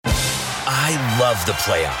I love the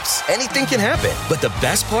playoffs. Anything can happen. But the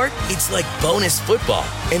best part? It's like bonus football.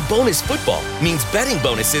 And bonus football means betting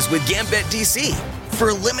bonuses with Gambit DC. For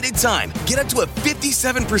a limited time, get up to a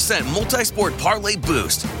 57% multi-sport parlay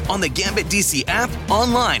boost on the Gambit DC app,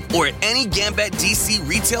 online, or at any Gambit DC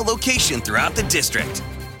retail location throughout the district.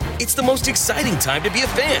 It's the most exciting time to be a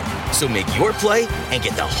fan. So make your play and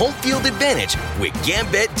get the home field advantage with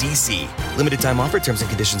Gambit DC. Limited time offer. Terms and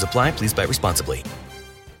conditions apply. Please buy responsibly.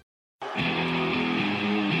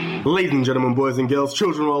 Ladies and gentlemen, boys and girls,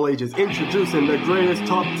 children of all ages, introducing the greatest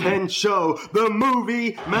top 10 show, the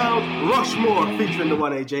movie Mount Rushmore, featuring the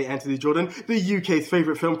one AJ Anthony Jordan, the UK's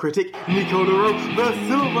favourite film critic, Nico Luro, the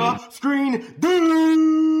Silver Screen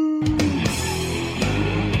Dude!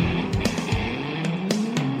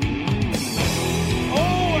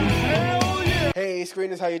 Hey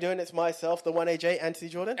screeners, how you doing? It's myself, the one AJ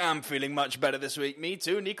Anthony Jordan. I'm feeling much better this week. Me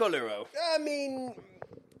too, Nico Luro. I mean...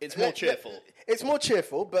 It's more cheerful. It's more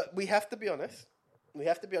cheerful, but we have to be honest.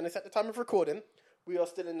 At the time of recording, we are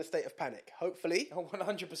still in a state of panic. Hopefully...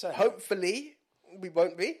 100%. Hopefully, we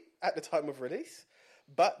won't be at the time of release.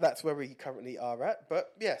 But that's where we currently are at.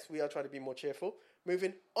 But yes, we are trying to be more cheerful.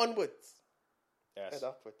 Moving onwards. Yes. And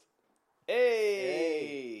upwards.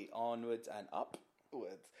 Hey! Onwards and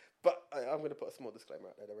upwards. But I'm going to put a small disclaimer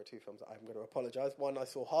out there. There are two films that I'm going to apologise. One I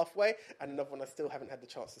saw halfway, and another one I still haven't had the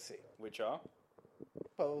chance to see. Which are?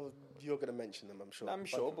 Well, you're going to mention them, I'm sure. I'm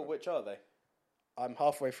sure, but which are they? I'm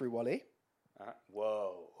halfway through Wall-E.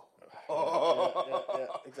 Whoa. Yeah,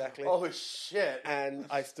 exactly. Oh, shit. And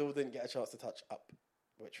I still didn't get a chance to touch Up,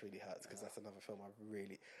 which really hurts, because that's another film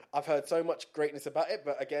I've heard so much greatness about it,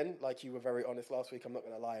 but again, like you were very honest last week, I'm not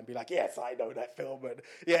going to lie and be like, yes, I know that film, and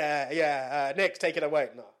Nick, take it away.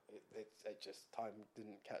 No, it just, time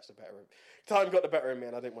got the better of me,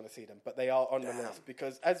 and I didn't want to see them, but they are on the list,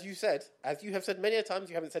 because as you have said many a times,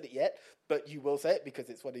 you haven't said it yet, but you will say it, because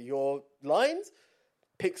it's one of your lines,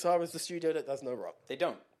 Pixar is the studio that does no wrong. They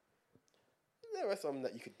don't. There are some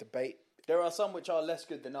that you could debate. There are some which are less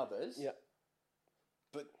good than others. Yeah.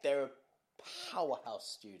 But they're a powerhouse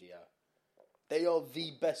studio. They are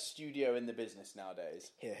the best studio in the business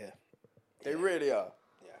nowadays. Here. They really are.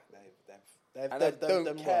 Yeah, I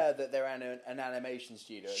don't care that they're an animation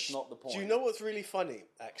studio. It's not the point. Do you know what's really funny,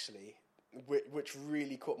 actually, which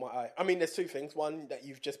really caught my eye? I mean, there's two things. One, that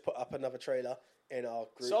you've just put up another trailer in our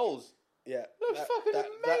group. Souls. Yeah. Looks fucking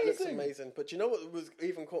amazing. That looks amazing. But you know what was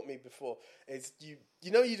even caught me before? Is you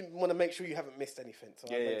didn't want to make sure you haven't missed anything.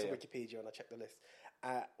 So I went to Wikipedia and I checked the list.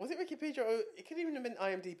 Was it Wikipedia or it could even have been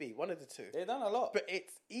IMDb, one of the two. They've done a lot. But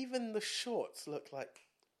even the shorts look like,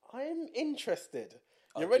 I'm interested.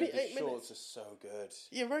 The shorts are so good.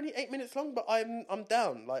 You're only 8 minutes long, but I'm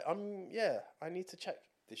down. Like I need to check.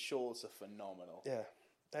 The shorts are phenomenal. Yeah,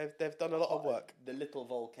 they've done a lot of work. The little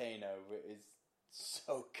volcano is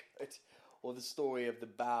so good. Or the story of the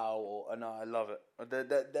bow. No, I love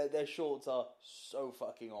it. Their shorts are so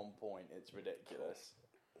fucking on point. It's ridiculous.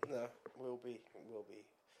 No, will be.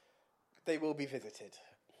 They will be visited.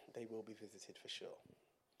 They will be visited for sure.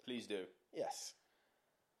 Please do. Yes.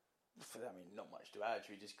 I mean, not much to add.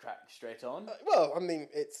 Should we just crack straight on? Well, I mean,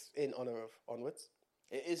 it's in honour of Onwards.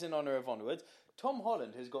 It is in honour of Onwards. Tom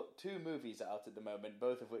Holland has got 2 movies out at the moment,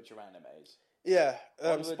 both of which are animes. Yeah,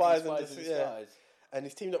 Spies and Disguise. And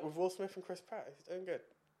he's teamed up with Will Smith and Chris Pratt. He's doing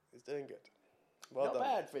good. Well Not done.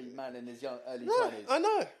 bad for a man in his early 20s. I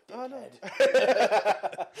know.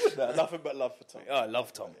 No, nothing but love for Tom. Oh, I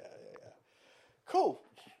love Tom. Yeah. Cool.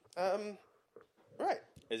 Right.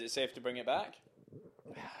 Is it safe to bring it back?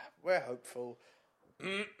 We're hopeful.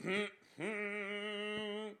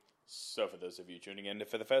 So for those of you tuning in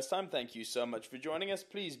for the first time, thank you so much for joining us.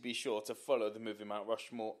 Please be sure to follow the Movie Mount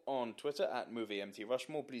Rushmore on Twitter at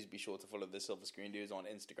MovieMTRushmore. Please be sure to follow the Silver Screen Dudes on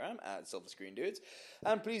Instagram at Silver Screen Dudes.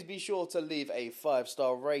 And please be sure to leave a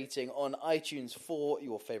 5-star rating on iTunes for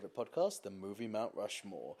your favourite podcast, the Movie Mount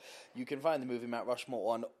Rushmore. You can find the Movie Mount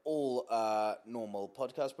Rushmore on all normal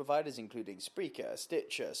podcast providers, including Spreaker,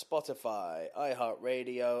 Stitcher, Spotify,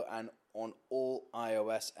 iHeartRadio, and on all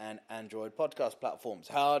iOS and Android podcast platforms.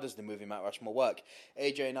 How does the Movie Mount Rushmore work?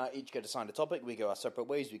 AJ and I each get assigned a topic. We go our separate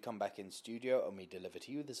ways. We come back in studio and we deliver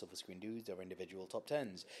to you, the Silver Screen Dudes, our individual top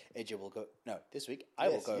 10s. AJ will go... No, this week I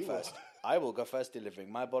will go first. I will go first,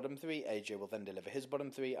 delivering my bottom 3. AJ will then deliver his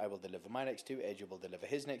bottom 3. I will deliver my next 2. AJ will deliver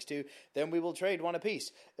his next 2. Then we will trade one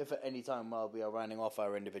apiece. If at any time while we are rounding off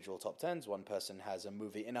our individual top 10s, one person has a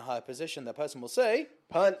movie in a higher position, that person will say...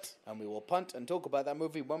 Punt. And we will punt and talk about that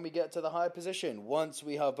movie when we get to the higher position. Once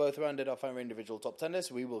we have both rounded off our individual top 10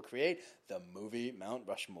 lists, we will create the Movie Mount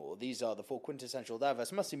Rushmore. These are the 4 quintessential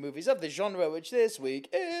diverse must-see movies of the genre, which this week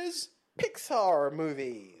is... Pixar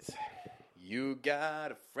movies. You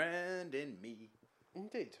got a friend in me.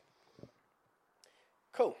 Indeed.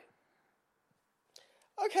 Cool.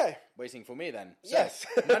 Okay. Waiting for me then. So, Yes.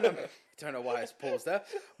 Don't know why I paused there.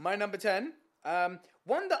 My number 10,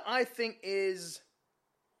 one that I think is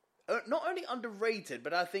not only underrated,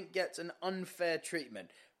 but I think gets an unfair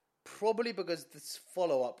treatment. Probably because this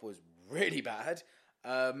follow-up was really bad,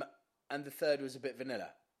 and the third was a bit vanilla.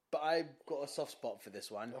 But I've got a soft spot for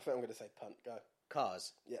this one. I think I'm going to say punt. Go.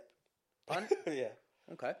 Cars. Yep. Punt? Yeah.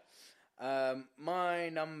 Okay. My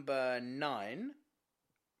number 9.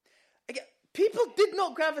 Again, people did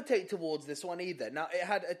not gravitate towards this one either. Now, it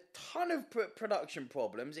had a ton of production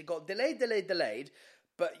problems. It got delayed.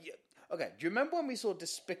 But, okay, do you remember when we saw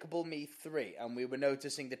Despicable Me 3 and we were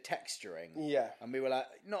noticing the texturing? Yeah. And we were like,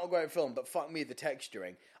 not a great film, but fuck me, the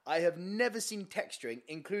texturing. I have never seen texturing,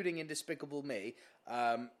 including in Despicable Me,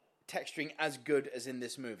 texturing as good as in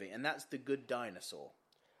this movie. And that's The Good Dinosaur.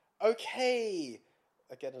 Okay.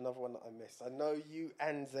 Again, another one that I missed. I know you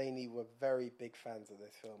and Zany were very big fans of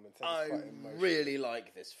this film. And I quite emotional. really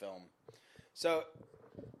like this film. So,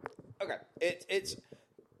 okay, it's...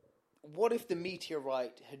 What if the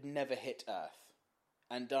meteorite had never hit Earth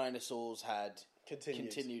and dinosaurs had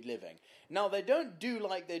continued living? Now, they don't do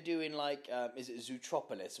like they do in, like, is it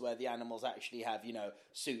Zootropolis, where the animals actually have,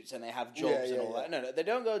 suits and they have jobs and all that. No, they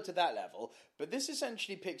don't go to that level. But this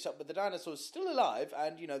essentially picks up with the dinosaurs still alive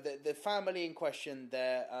and, the family in question,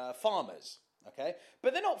 they're farmers, okay?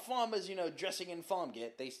 But they're not farmers, dressing in farm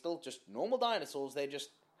gear. They still just normal dinosaurs. They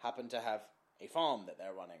just happen to have a farm that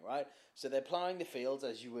they're running, right? So they're ploughing the fields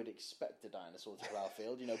as you would expect a dinosaur to plough a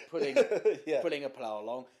field, putting a plough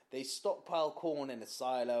along. They stockpile corn in a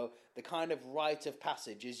silo. The kind of rite of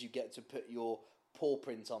passage is you get to put your paw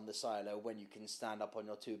print on the silo when you can stand up on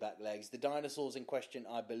your two back legs. The dinosaurs in question,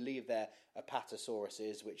 I believe they're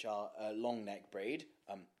Apatosauruses, which are a long neck breed.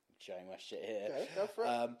 Showing my shit here. Okay, go for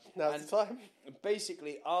it. Now's the time.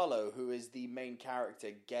 Basically, Arlo, who is the main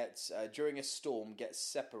character, gets during a storm gets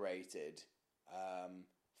separated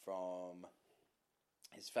from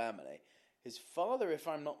his family. His father, if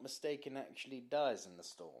I'm not mistaken, actually dies in the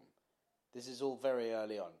storm. This is all very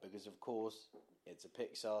early on because, of course, it's a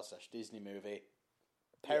Pixar/Disney movie.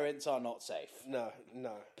 Parents are not safe. No.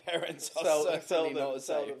 Parents are certainly not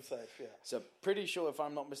safe. Yeah. So, pretty sure, if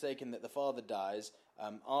I'm not mistaken, that the father dies.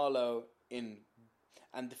 Arlo and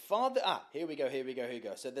the father... here we go.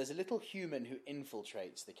 So there's a little human who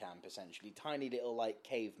infiltrates the camp, essentially. Tiny little,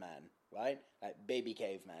 caveman, right? Like, baby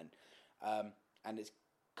caveman. And it's...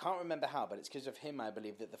 Can't remember how, but it's because of him, I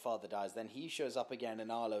believe, that the father dies. Then he shows up again and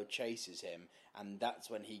Arlo chases him. And that's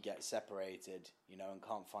when he gets separated, and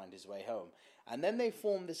can't find his way home. And then they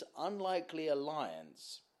form this unlikely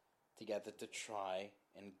alliance together to try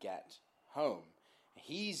and get home.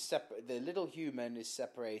 The little human is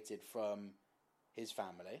separated from his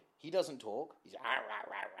family. He doesn't talk. He's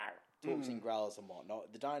talks and growls and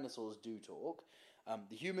whatnot. The dinosaurs do talk.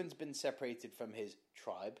 The human's been separated from his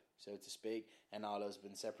tribe, so to speak, and Arlo's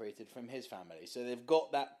been separated from his family. So they've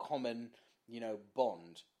got that common,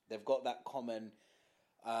 bond. They've got that common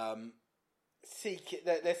problem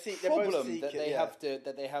that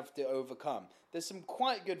they have to overcome. There's some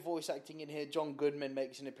quite good voice acting in here. John Goodman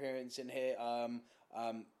makes an appearance in here.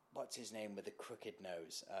 What's his name with the crooked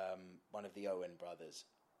nose? One of the Owen brothers.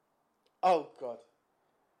 Oh God,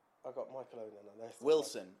 I got Michael Owen on there.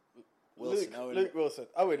 Wilson. Luke Wilson.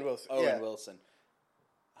 Owen Wilson. Owen Wilson.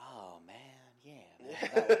 Oh man,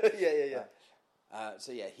 yeah.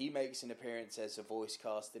 So he makes an appearance as a voice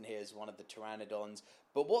cast in here as one of the Pteranodons.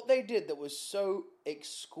 But what they did that was so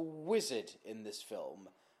exquisite in this film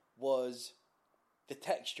was the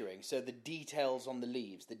texturing. So the details on the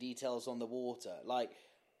leaves, the details on the water. Like,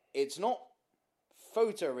 it's not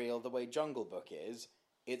photoreal the way Jungle Book is.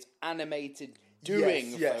 It's animated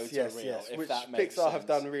doing photoreal, if which that makes sense. Pixar have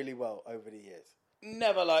done really well over the years.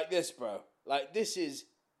 Never like this, bro. Like, this is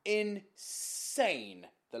insane,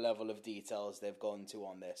 the level of details they've gone to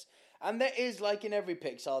on this. And there is, like in every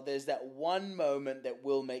Pixar, there's that one moment that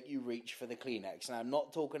will make you reach for the Kleenex. And I'm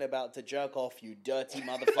not talking about to jerk off, you dirty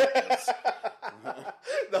motherfuckers.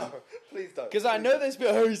 No, please don't. Because I know there's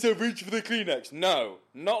been, he said reach for the Kleenex. No,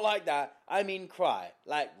 not like that. I mean cry,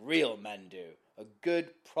 like real men do. A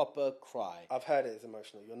good, proper cry. I've heard it is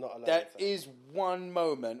emotional. You're not allowed That to. is one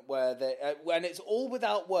moment where they... and it's all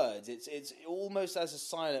without words. It's almost as a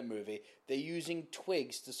silent movie. They're using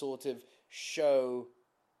twigs to sort of show...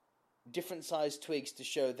 different sized twigs to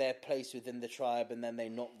show their place within the tribe, and then they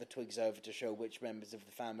knock the twigs over to show which members of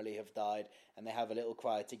the family have died, and they have a little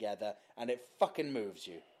cry together, and it fucking moves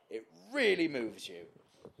you. It really moves you.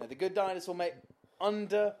 Now, The Good Dinosaur, mate,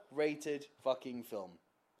 underrated fucking film.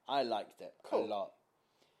 I liked it Cool. a lot.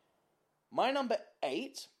 My number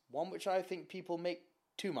 8, one which I think people make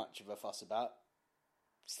too much of a fuss about.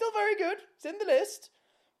 Still very good. It's in the list.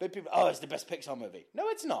 But people, it's the best Pixar movie. No,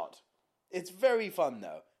 it's not. It's very fun,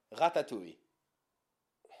 though. Ratatouille.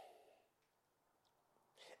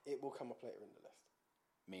 It will come up later in the list.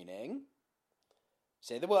 Meaning?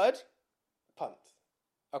 Say the word. Punt.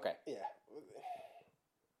 Okay. Yeah.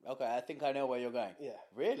 Okay, I think I know where you're going. Yeah.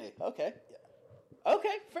 Really? Okay. Yeah.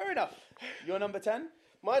 Okay, fair enough. Your number 10?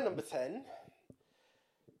 My number 10,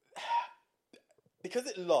 because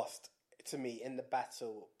it lost to me in the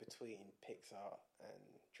battle between Pixar and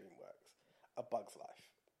DreamWorks, A Bug's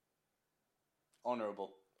Life.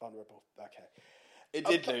 Honourable. Honourable. Okay. It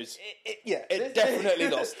did lose. It definitely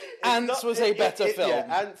lost. Ants was a better film.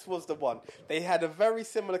 Yeah, Ants was the one. They had a very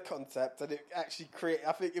similar concept, and it actually created.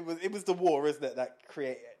 I think it was the war, isn't it?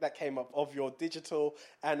 That came up of your digital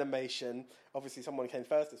animation. Obviously, someone came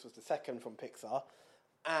first. This was the second from Pixar,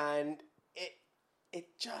 and it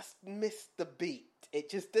just missed the beat. It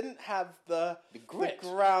just didn't have the grit. the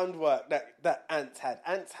groundwork that Ants had.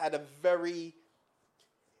 Ants had a very.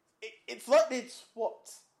 It's like they'd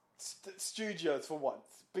swapped studios for once,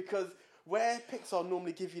 because where Pixar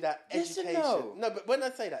normally give you that Yes and education. no. But when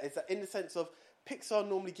I say that, it's that in the sense of Pixar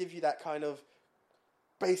normally give you that kind of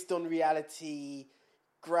based on reality,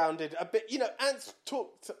 grounded a bit. Ants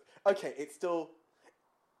talk. Okay, it's still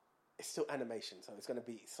animation, so it's going to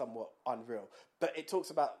be somewhat unreal. But it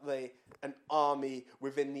talks about an army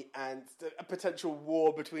within the ants, a potential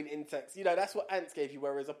war between insects. That's what Ants gave you.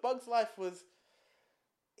 Whereas A Bug's Life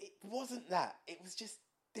it wasn't that. It was just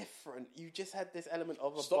different. You just had this element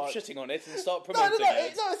of a Stop bug. shitting on it and start promoting No,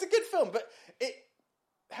 it. it's a good film, but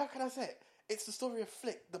how can I say it? It's the story of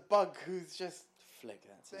Flick, the bug who's just... Flick,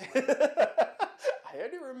 that's it. I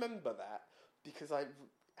only remember that because I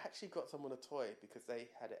actually got someone a toy because they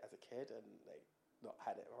had it as a kid and they not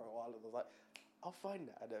had it for a while, and I was like, I'll find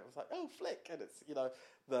that. And it was like, oh, Flick. And it's,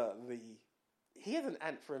 he is an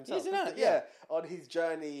ant for himself. He's an ant, yeah. On his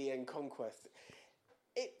journey and conquest.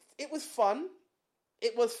 It was fun.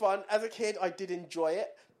 It was fun. As a kid, I did enjoy it,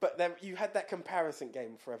 but then you had that comparison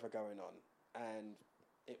game forever going on, and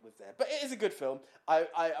it was there. But it is a good film.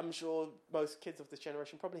 I'm sure most kids of this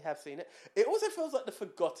generation probably have seen it. It also feels like the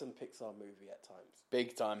forgotten Pixar movie at times.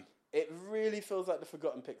 Big time. It really feels like the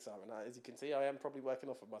forgotten Pixar, and as you can see, I am probably working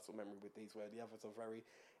off a muscle memory with these, where the others are very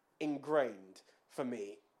ingrained for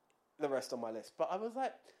me, the rest on my list. But I was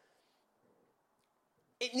like,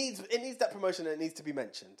 it needs that promotion, and it needs to be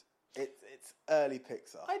mentioned. It's early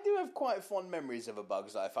Pixar. I do have quite fond memories of A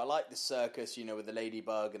Bug's Life. I like the circus, with the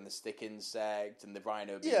ladybug and the stick insect and the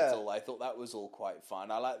rhino beetle. Yeah. I thought that was all quite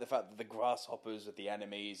fun. I like the fact that the grasshoppers were the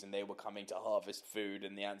enemies and they were coming to harvest food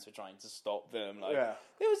and the ants were trying to stop them. Yeah.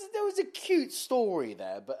 There was a cute story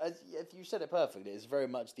there, but as you said it perfectly, it's very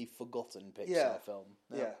much the forgotten Pixar film.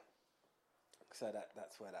 Yeah. So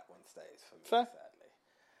that's where that one stays for me, Fair.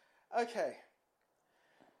 sadly. Okay.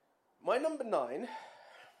 My number 9...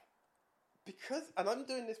 and I'm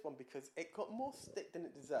doing this one because it got more stick than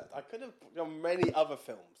it deserved. I could have done many other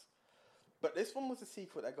films, but this one was a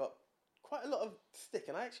sequel that got quite a lot of stick,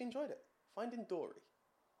 and I actually enjoyed it. Finding Dory.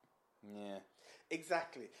 Yeah.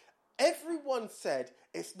 Exactly. Everyone said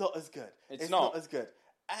it's not as good. It's not not as good.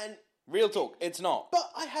 And Real talk, it's not.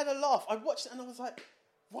 but I had a laugh. I watched it and I was like,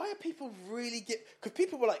 why are people really because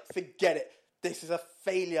people were like, forget it. This is a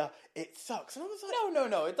failure. It sucks. And I was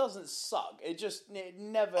like, No, it doesn't suck. It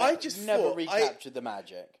never thought- recaptured the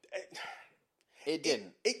magic. It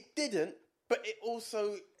didn't. It didn't, but it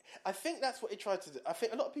also... I think that's what it tried to do. I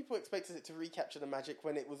think a lot of people expected it to recapture the magic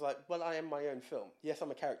when it was like, well, I am my own film. Yes,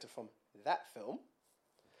 I'm a character from that film.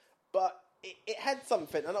 But it had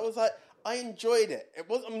something, and I was like, I enjoyed it.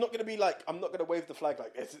 I'm not going to be like, I'm not going to wave the flag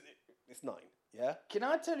like this. It's 9, yeah? Can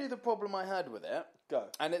I tell you the problem I had with it? Go.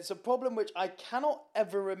 And it's a problem which I cannot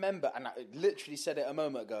ever remember, and I literally said it a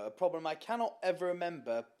moment ago, a problem I cannot ever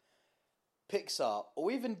remember Pixar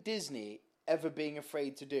or even Disney ever being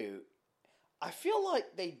afraid to do. I feel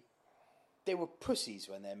like they were pussies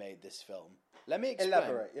when they made this film. Let me explain.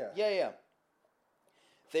 Elaborate, yeah. Yeah.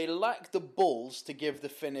 They lacked the balls to give the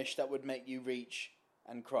finish that would make you reach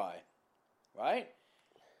and cry. Right?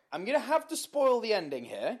 I'm going to have to spoil the ending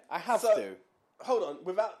here. I have to. Hold on.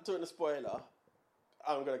 Without doing a spoiler,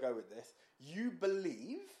 I'm going to go with this. You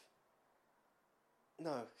believe...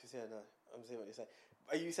 No, because, no. I'm seeing what you're saying.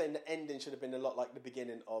 Are you saying the ending should have been a lot like the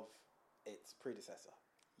beginning of its predecessor?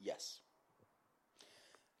 Yes.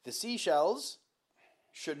 The seashells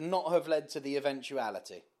should not have led to the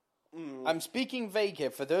eventuality. I'm speaking vague here.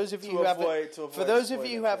 For those of you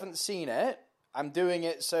who haven't seen it, I'm doing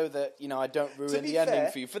it so that, I don't ruin be the ending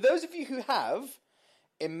fair- for you. For those of you who have,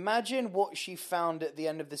 imagine what she found at the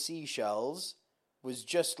end of the seashells was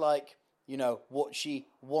just like, what she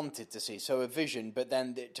wanted to see. So a vision, but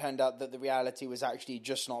then it turned out that the reality was actually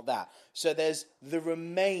just not that. So there's the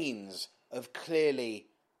remains of clearly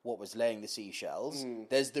what was laying the seashells.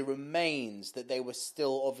 There's the remains that they were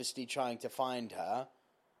still obviously trying to find her.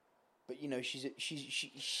 But she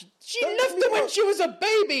left them when she was a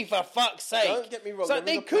baby, for fuck's sake. Don't get me wrong, So there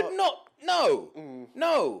they was a could part- not.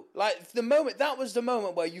 No. Like that was the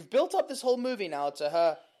moment where you've built up this whole movie now to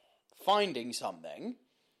her finding something,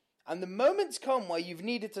 and the moment's come where you've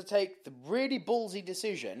needed to take the really ballsy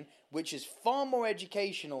decision, which is far more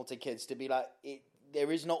educational to kids to be like,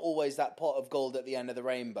 there is not always that pot of gold at the end of the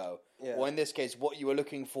rainbow. Yeah. Or in this case, what you were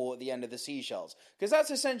looking for at the end of the seashells. Because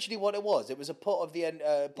that's essentially what it was. It was a pot of gold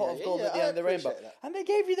at the end of the rainbow. that. And they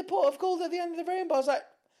gave you the pot of gold at the end of the rainbow. I was like,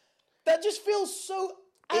 that just feels so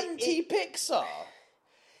anti-Pixar.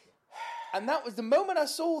 And that was the moment I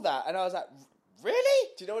saw that, and I was like, really?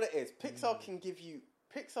 Do you know what it is? Pixar can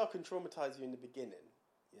traumatize you in the beginning,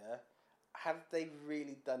 yeah? Have they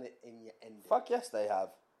really done it in your ending? Fuck yes, they have.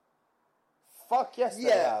 Fuck yes, they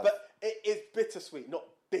Yeah, have. but it is bittersweet, not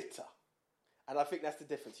bitter. And I think that's the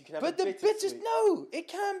difference. You can have But a the bittersweet... no, it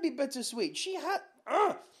can be bittersweet. She had...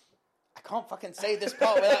 I can't fucking say this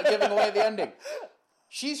part without giving away the ending.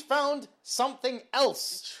 She's found something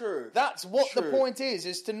else. True. That's what the True. point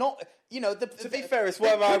is to not... To be fair, it's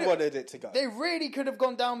where I wanted it to go. They really could have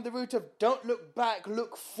gone down the route of don't look back,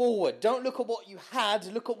 look forward. Don't look at what you had,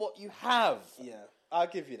 look at what you have. Yeah, I'll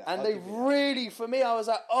give you that. And I'll they give you that. really, for me, I was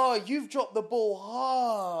like, oh, you've dropped the ball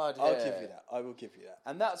hard I'll here. give you that. I will give you that.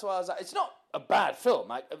 And that's why I was like, it's not a bad film.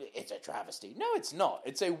 Like, it's a travesty. No, it's not.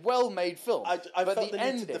 It's a well-made film. I but felt the the need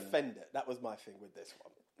ending, to defend it. That was my thing with this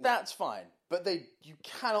one. that's fine. But you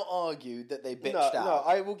cannot argue that they bitched out. No,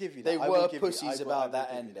 I will give you that. They I will were give you- pussies I will about that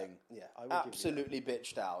give you ending. Yeah, I will give you Absolutely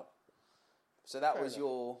bitched out. So that Fair was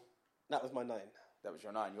enough. That was my 9. That was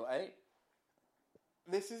your 9. Your 8?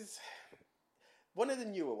 This is one of the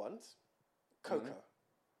newer ones. Coco.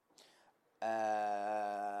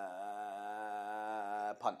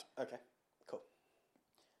 Punt. Okay, cool.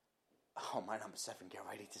 Oh, my number 7. Get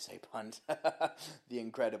ready to say punt. The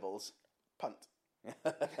Incredibles. Punt.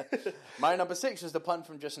 My number 6 was the punt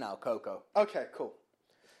from just now, Coco. Okay, cool.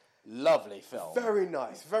 Lovely film. Very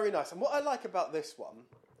nice, very nice. And what I like about this one,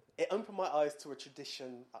 it opened my eyes to a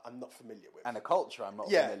tradition that I'm not familiar with. And a culture I'm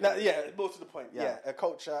not yeah, familiar with. yeah, more to the point. Yeah. Yeah, a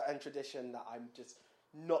culture and tradition that I'm just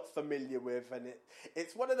not familiar with, and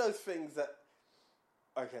it's one of those things that.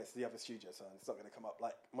 Okay, it's the other studio, so it's not going to come up.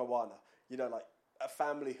 Like Moana, like a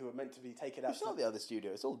family who are meant to be taken out. It's not the other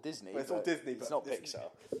studio. It's all Disney. Well, it's all Disney, It's but not this Pixar.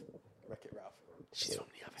 Wreck-It Ralph. She's from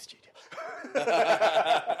the other studio.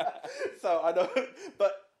 So I know,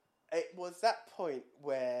 but it was that point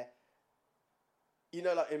where,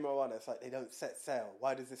 like in Moana, it's like they don't set sail.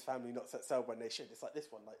 Why does this family not set sail when they should? It's like this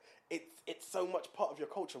one, like it's so much part of your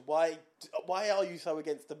culture. Why are you so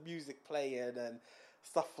against the music playing and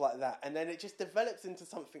stuff like that? And then it just develops into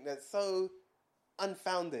something that's so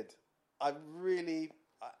unfounded. I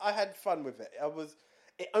had fun with it.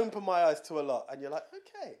 It opened my eyes to a lot, and you're like,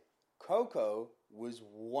 okay. Coco was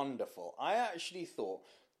wonderful. I actually thought,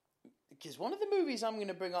 because one of the movies I'm going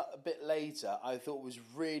to bring up a bit later, I thought was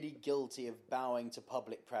really guilty of bowing to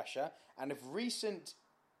public pressure. And if recent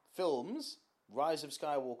films, Rise of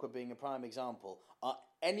Skywalker being a prime example, are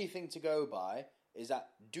anything to go by, is that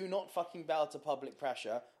do not fucking bow to public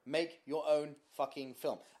pressure, make your own fucking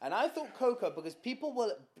film. And I thought Coco, because people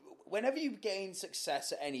will, whenever you gain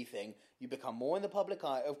success at anything, you become more in the public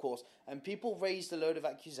eye, of course, and people raised a load of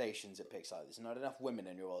accusations at Pixar. There's not enough women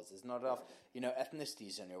in your roles. There's not enough,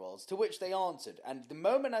 ethnicities in your roles. To which they answered. And the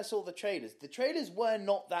moment I saw the trailers were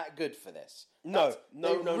not that good for this. No,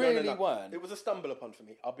 They really weren't. It was a stumble upon for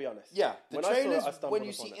me, I'll be honest. Yeah, the When trailers, I saw it, I stumbled when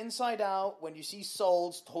you upon see it. Inside Out, when you see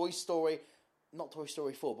Souls, Toy Story, not Toy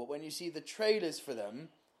Story 4, but when you see the trailers for them,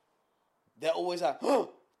 they're always like,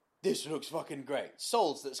 oh, this looks fucking great.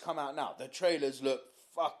 Souls that's come out now, the trailers look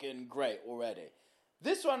fucking great already.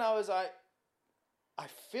 This one I was like, I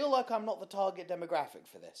feel like I'm not the target demographic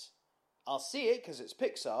for this. I'll see it because it's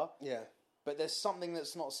Pixar, Yeah. but there's something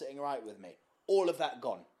that's not sitting right with me. All of that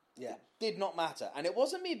gone. Yeah. It did not matter. And it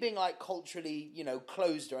wasn't me being like culturally,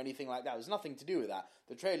 closed or anything like that. It was nothing to do with that.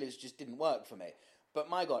 The trailers just didn't work for me. But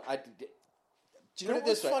my God, do you know what it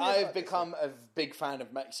this was way? funny I've about this become a big fan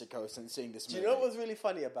of Mexico since seeing this Do movie. you know what was really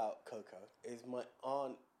funny about Coco? Is my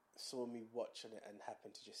aunt saw me watching it and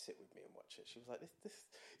happened to just sit with me and watch it. She was like, this.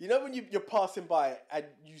 When you're passing by and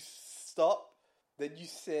you stop, then you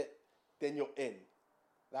sit, then you're in.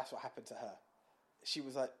 That's what happened to her. she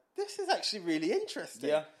was like, this is actually really interesting.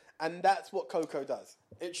 Yeah. And that's what Coco does.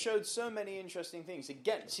 It showed so many interesting things.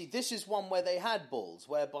 Again, see, this is one where they had balls,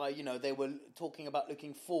 whereby, you know, they were talking about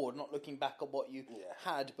looking forward, not looking back at what you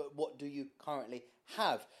had, but what do you currently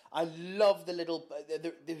have. I love the little...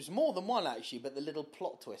 there's more than one, actually, but the little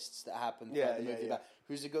plot twists that happen throughout the movie about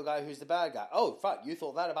who's the good guy, who's the bad guy. Oh, fuck, you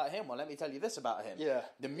thought that about him? Well, let me tell you this about him. Yeah.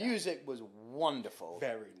 The music was wonderful.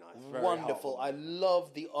 Very nice. Very Wonderful. heartwarming. I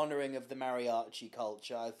love the honouring of the mariachi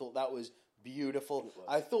culture. I thought that was beautiful.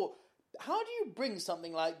 I thought, how do you bring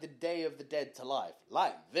something like the Day of the Dead to life?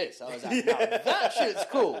 Like this. I was like, now that shit's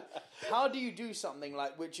cool. How do you do something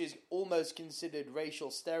like, which is almost considered racial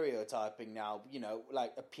stereotyping now, you know,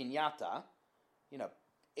 like a piñata, you know,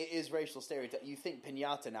 it is racial stereotype. You think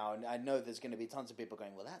piñata now, and I know there's going to be tons of people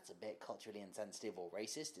going, well, that's a bit culturally insensitive or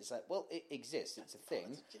racist. It's like, well, it exists. It's a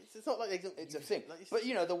thing. It's not like It's a thing. But,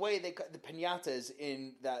 you know, the way the piñatas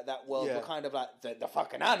in that world were kind of like the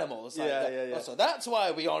fucking animals. Like So that's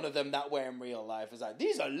why we honour them that way in real life. It's like,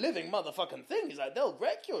 these are living motherfucking things. Like, they'll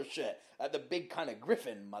wreck your shit. Like the big kind of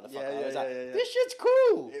griffin motherfucker. I was like, this shit's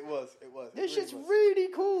cool. It was. This shit's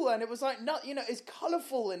really cool. And it was like, not, you know, it's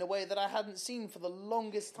colourful in a way that I hadn't seen for the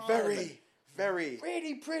longest time. Very.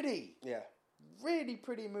 Really pretty. Yeah. Really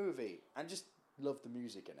pretty movie. And just love the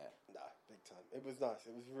music in it. No, big time. It was nice.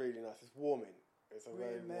 It was really nice. It's warming. It's a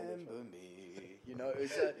very warming Remember film. me. You know,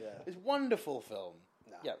 it's a wonderful film.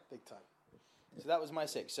 Nah, Yeah. big time. So that was my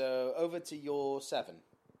 6. So over to your 7.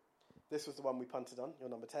 This was the one we punted on. Your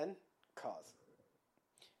number 10, Cars.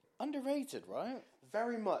 Underrated, right?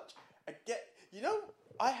 Very much. You know,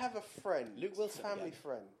 I have a friend, Luke Wilson family again.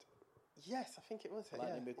 friend. Yes, I think it was her.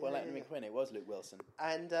 Lightning yeah. McQueen. It was Luke Wilson.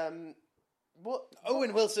 And what?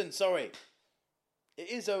 Owen Wilson. Sorry, it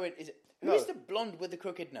is Owen. Is it? No. Who's the blonde with the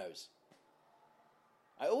crooked nose?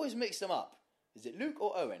 I always mix them up. Is it Luke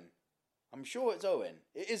or Owen? I'm sure it's Owen.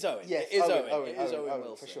 It is Owen. Yes, it is Owen. Owen. It is Owen for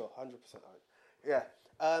Wilson. sure, 100% Owen. Yeah.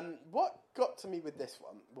 What got to me with this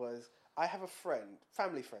one was I have a friend,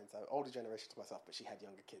 family friend, so older generation to myself, but she had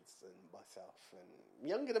younger kids than myself, and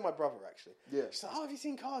younger than my brother actually. Yeah. She's like, "Oh, have you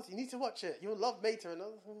seen Cars? You need to watch it. You'll love Mater." And I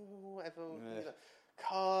was like, whatever. You know,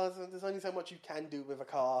 Cars. And there's only so much you can do with a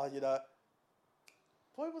car. You know.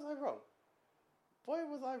 Boy, was I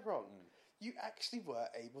wrong. You actually were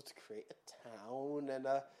able to create a town and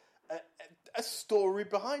a story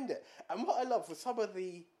behind it. And what I love was some of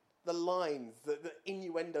the lines, the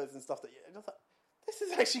innuendos and stuff that I was like, this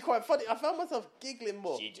is actually quite funny. I found myself giggling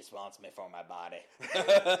more. She just wants me for my body.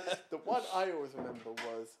 The one I always remember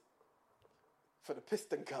was for the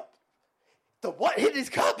Piston Cup. The what hit his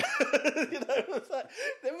cup? You know, it was like,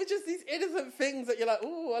 there were just these innocent things that you're like,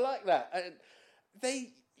 ooh, I like that. And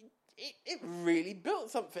it really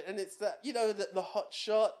built something. And it's that, you know, the hot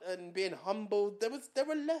shot and being humbled. There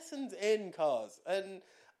were lessons in Cars. And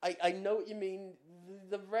I know what you mean.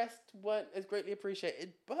 The rest weren't as greatly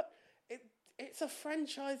appreciated, but it's a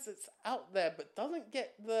franchise that's out there, but doesn't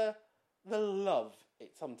get the love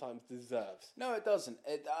it sometimes deserves. No, it doesn't.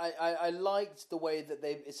 I liked the way that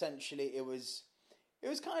they essentially it was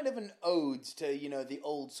kind of an ode to, you know, the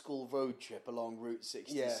old school road trip along Route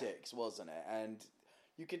 66, wasn't it? And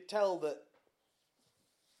you could tell that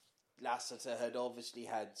Lasseter had obviously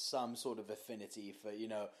had some sort of affinity for, you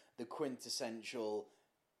know, the quintessential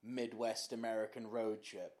Midwest American road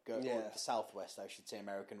trip, or the Southwest, I should say,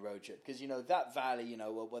 American road trip, because, you know, that valley, you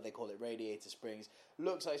know, what they call it, Radiator Springs,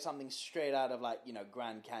 looks like something straight out of, like, you know,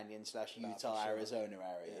 Grand Canyon / Utah, Arizona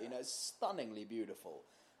area. You know, it's stunningly beautiful.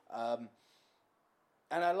 And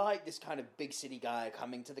I like this kind of big city guy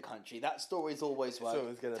coming to the country. That story's always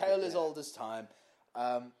worked. Tale as old as time.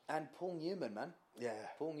 And Paul Newman, man. Yeah.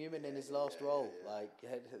 Paul Newman in his last role. Like,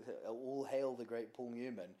 all hail the great Paul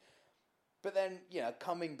Newman. But then, you know,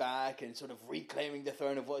 coming back and sort of reclaiming the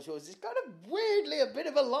throne of what's yours, it's kind of weirdly a bit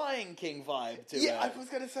of a Lion King vibe to it. Yeah, I was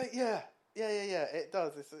going to say, yeah. It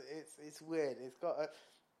does. It's weird.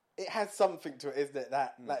 It has something to it, isn't it?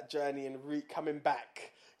 That journey and coming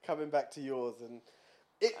back to yours, and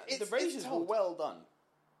the races were well done.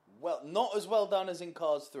 Well, not as well done as in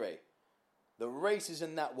Cars 3. The races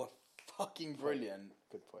in that were fucking brilliant.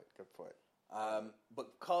 Good point.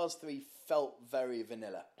 But Cars 3 felt very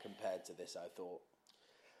vanilla compared to this, I thought.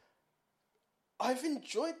 I've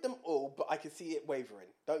enjoyed them all, but I could see it wavering.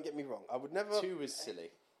 Don't get me wrong. I would never... 2 was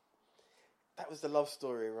silly. That was the love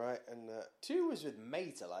story, right? And 2 was with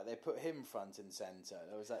Mater. Like, they put him front and centre.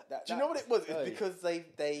 There was that. Do you know what it was? It's because they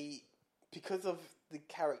because of the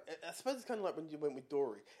character... I suppose it's kind of like when you went with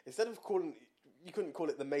Dory. Instead of calling... You couldn't call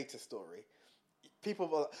it the Mater story. People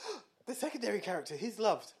were like... The secondary character, he's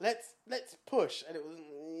loved. Let's push, and it was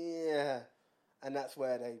and that's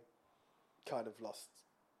where they kind of lost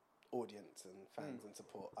audience and fans and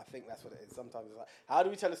support. I think that's what it is. Sometimes it's like, how do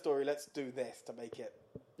we tell a story? Let's do this to make it,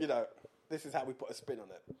 this is how we put a spin on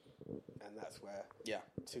it. And that's where 2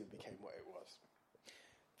 became what it was.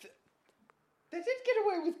 They did get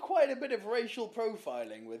away with quite a bit of racial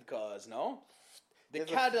profiling with Cars, no? The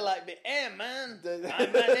Cadillac, hey man,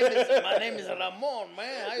 my name is Ramon,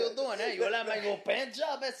 man. How you doing? Hey, you like my paint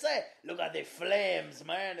job? Look at the flames,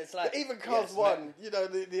 man. It's like even Cars 1,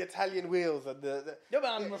 the Italian wheels and the no, but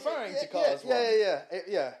I'm referring to Cars 1.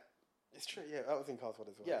 Yeah. It's true. Yeah, that was in Cars 1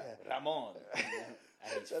 as well. Yeah. Ramon.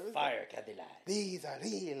 And he's fire Cadillac. These are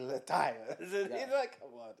real tires. He's like,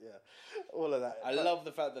 come on, all of that. I love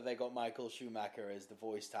the fact that they got Michael Schumacher as the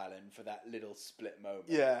voice talent for that little split moment.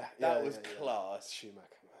 That was class.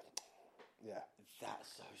 Schumacher, man. Yeah. That's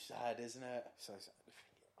so sad, isn't it? So sad.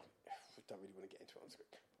 We don't really want to get into it on screen.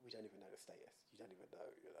 We don't even know the status. You don't even know.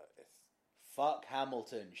 It's... Fuck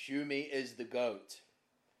Hamilton. Schumi is the GOAT.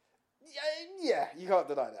 Yeah, you can't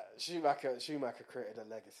deny that. Schumacher created a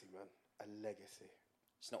legacy, man. A legacy.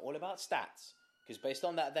 It's not all about stats, because based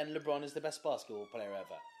on that, then LeBron is the best basketball player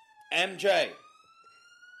ever. MJ!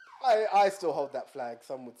 I still hold that flag.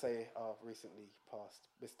 Some would say recently passed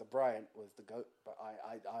Mr. Bryant was the GOAT, but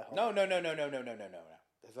I hold No.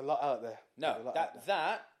 There's a lot out there. No,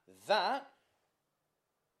 that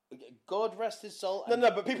God rest his soul. No,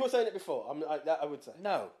 but people were saying it before. I would say.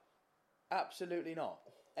 No, absolutely not.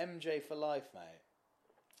 MJ for life, mate.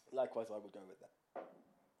 Likewise, I would go with that.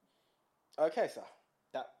 Okay, sir.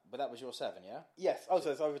 But that was your 7, yeah? Yes. Oh,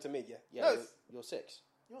 so it's over to me, yeah? Yeah, No, you're 6.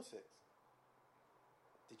 You're 6.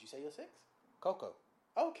 Did you say you're 6? Coco.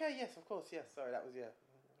 Okay, yes, of course, yes. Sorry, that was,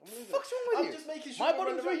 What's wrong with you? I'm just making sure. My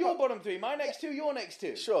bottom 3, your bottom 3. My next 2, your next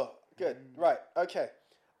 2. Sure, good. Right, okay.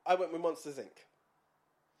 I went with Monsters, Inc.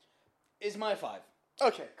 Is my 5.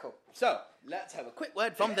 Okay, cool. So, let's have a quick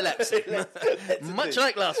word from the Lexi. Much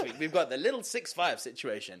like last week, we've got the little 6-5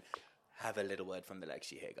 situation. Have a little word from the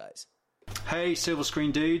Lexi here, guys. Hey, Silver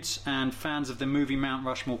Screen dudes and fans of the Movie Mount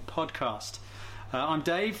Rushmore podcast. I'm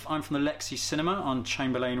Dave. I'm from the Lexi Cinema on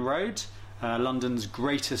Chamberlain Road, London's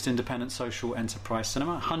greatest independent social enterprise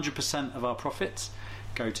cinema. 100% of our profits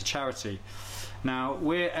go to charity. Now,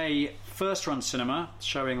 we're a first-run cinema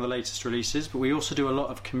showing the latest releases, but we also do a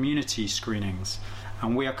lot of community screenings.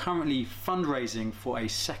 And we are currently fundraising for a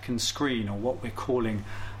second screen, or what we're calling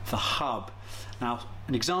the Hub. Now,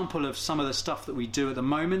 an example of some of the stuff that we do at the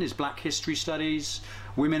moment is Black History Studies,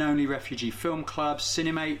 Women-Only Refugee Film Clubs,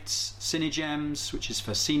 Cinemates, Cinegems, which is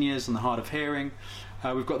for seniors and the hard of hearing.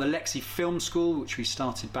 We've got the Lexi Film School, which we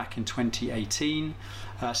started back in 2018.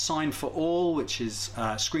 Sign for All, which is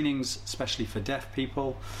screenings especially for deaf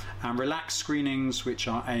people. And Relax screenings, which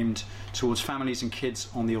are aimed towards families and kids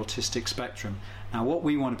on the autistic spectrum. Now, what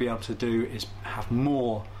we want to be able to do is have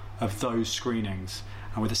more of those screenings.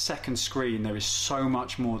 And with a second screen, there is so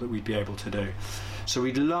much more that we'd be able to do. So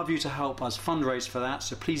we'd love you to help us fundraise for that.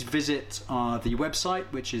 So please visit the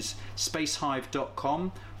website, which is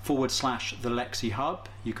spacehive.com/the Lexi Hub.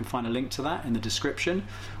 You can find a link to that in the description.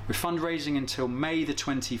 We're fundraising until May the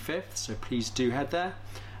 25th, so please do head there.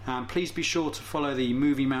 And please be sure to follow the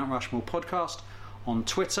Movie Mount Rushmore podcast on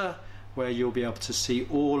Twitter, where you'll be able to see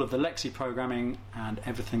all of the Lexi programming and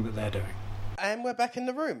everything that they're doing. And we're back in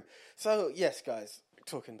the room. So, yes, guys,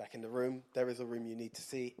 talking back in the room, there is a room you need to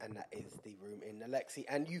see, and that is the room in the Lexi.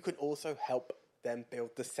 And you can also help them build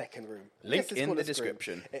the second room. Link in the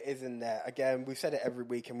description. It is in there. Again, we've said it every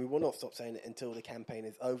week, and we will not stop saying it until the campaign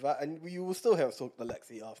is over. And you will still hear us talk the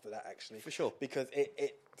Lexi after that, actually. For sure. Because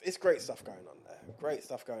it's great stuff going on there. Great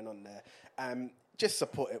stuff going on there. Just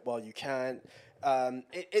support it while you can.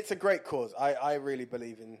 It's a great cause. I really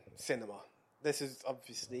believe in cinema. This is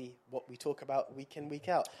obviously what we talk about week in, week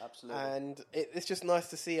out. Absolutely. And it's just nice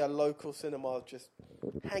to see a local cinema just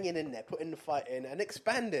hanging in there, putting the fight in and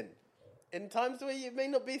expanding. In times where it may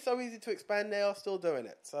not be so easy to expand, they are still doing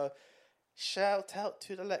it. So shout out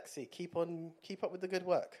to the Lexi. Keep up with the good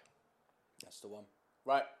work. That's the one.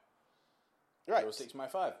 Right. Your 6, my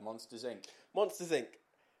 5. Monsters, Inc. Monsters, Inc.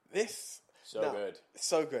 This... Good.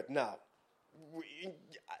 So good. Now,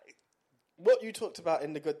 what you talked about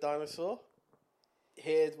in The Good Dinosaur...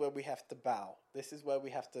 Here's where we have to bow. This is where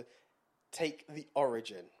we have to take the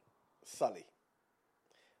origin. Sully.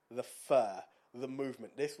 The fur. The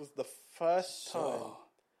movement. This was the first time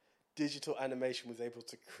digital animation was able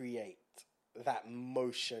to create that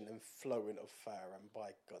motion and flowing of fur. And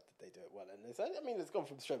by God, did they do it well. And it's gone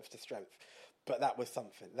from strength to strength. But that was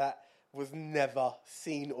something. That was never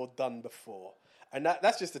seen or done before. And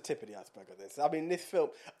that's just the tip of the iceberg of this. I mean, this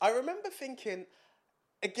film... I remember thinking...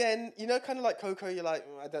 Again, kind of like Coco, you're like,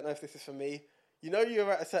 I don't know if this is for me.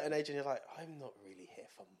 you're at a certain age and you're like, I'm not really here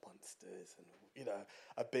for monsters and,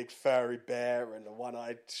 a big furry bear and a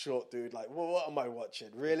one-eyed short dude. Like, well, what am I watching?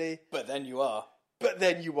 Really? But then you are.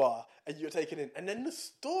 And you're taken in. And then the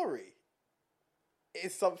story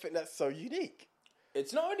is something that's so unique.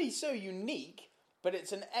 It's not only so unique, but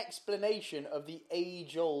it's an explanation of the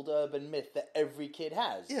age-old urban myth that every kid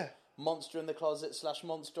has. Yeah. Monster in the closet /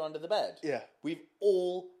 monster under the bed. Yeah. We've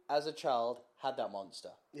all, as a child, had that monster.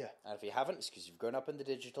 Yeah. And if you haven't, it's because you've grown up in the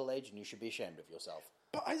digital age and you should be ashamed of yourself.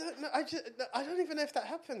 But I don't know. I don't even know if that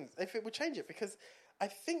happens. If it would change it, because I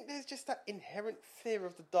think there's just that inherent fear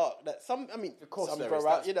of the dark that some. I mean, of course, some grow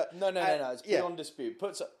out. No. It's beyond dispute.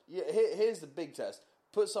 Here's the big test.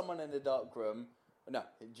 Put someone in a dark room. No,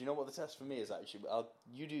 do you know what the test for me is actually?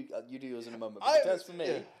 You do yours in a moment. But the test for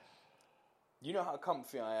me. You know how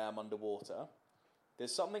comfy I am underwater.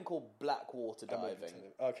 There's something called black water diving.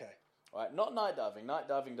 Okay. Right, not night diving. Night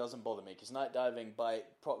diving doesn't bother me because night diving by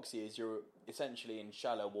proxy is you're essentially in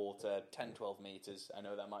shallow water, 10, 12 meters. I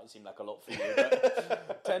know that might seem like a lot for you,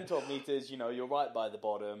 but 10, 12 meters, you're right by the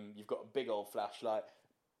bottom. You've got a big old flashlight.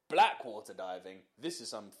 Black water diving, this is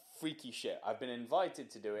some freaky shit. I've been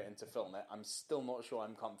invited to do it and to film it. I'm still not sure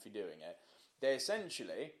I'm comfy doing it. They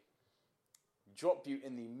essentially drop you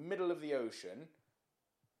in the middle of the ocean,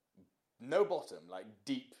 no bottom, like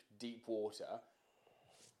deep, deep water.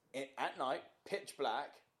 At night, pitch black,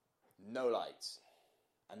 no lights.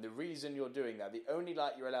 And the reason you're doing that, the only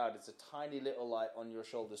light you're allowed is a tiny little light on your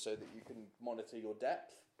shoulder so that you can monitor your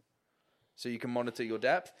depth.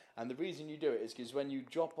 And the reason you do it is because when you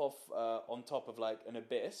drop off on top of like an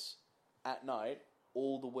abyss at night,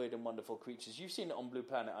 all the weird and wonderful creatures, you've seen it on Blue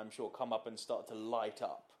Planet, I'm sure, come up and start to light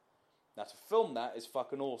up. Now, to film that is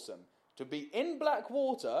fucking awesome. To be in black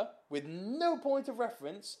water with no point of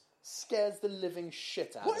reference scares the living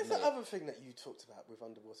shit out of me. What is the other thing that you talked about with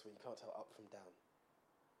underwater where you can't tell up from down?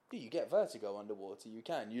 You get vertigo underwater. You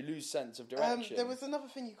can. You lose sense of direction. There was another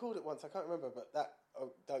thing you called it once. I can't remember, but that.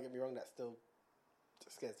 Oh, don't get me wrong. That still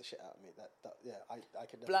scares the shit out of me. I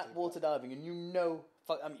could. Never Black water diving, and you know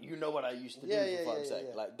what I used to do. For fuck's sake,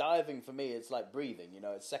 like diving for me, it's like breathing.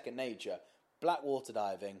 It's second nature. Black water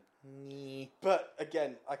diving. But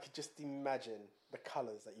again, I could just imagine the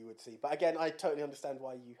colours that you would see. But again, I totally understand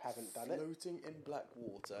why you haven't done it. Floating in black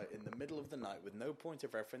water in the middle of the night with no point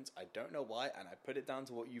of reference. I don't know why, and I put it down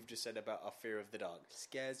to what you've just said about our fear of the dark.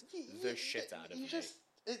 Scares the shit out of me.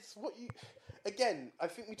 It's what you... Again, I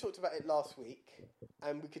think we talked about it last week,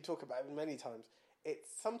 and we could talk about it many times. It's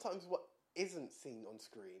sometimes what isn't seen on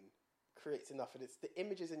screen creates enough, and it's the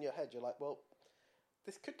images in your head. You're like, well,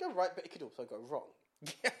 this could go right, but it could also go wrong.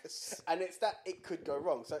 Yes. And it's that it could go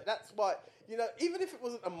wrong. So that's why, even if it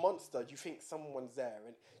wasn't a monster, you think someone's there.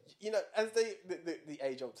 And, as the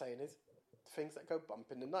age-old saying is, things that go bump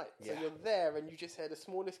in the night. So you're there and you just hear the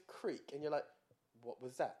smallest creak and you're like, what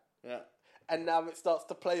was that? Yeah. And now it starts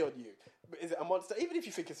to play on you. Is it a monster? Even if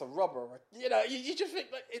you think it's a robber, you just think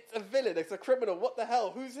like it's a villain, it's a criminal. What the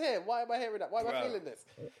hell? Who's here? Why am I hearing that? Why am I feeling this?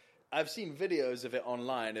 I've seen videos of it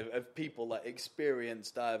online of people like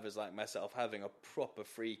experienced divers like myself having a proper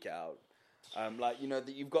freak out. That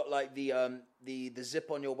you've got like the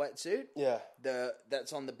zip on your wetsuit. Yeah.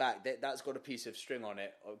 That's on the back. That's got a piece of string on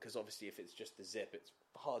it because obviously if it's just the zip, it's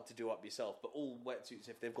hard to do up yourself. But all wetsuits,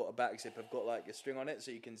 if they've got a back zip, have got like a string on it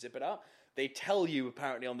so you can zip it out. They tell you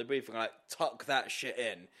apparently on the briefing like tuck that shit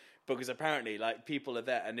in because apparently like people are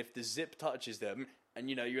there and if the zip touches them. And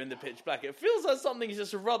you're in the pitch black. It feels like something's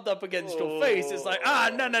just rubbed up against your face. It's like no.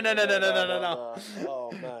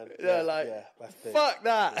 Oh man, that's big. Fuck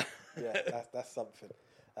that. That's something.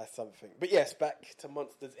 That's something. But yes, back to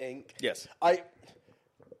Monsters Inc. Yes,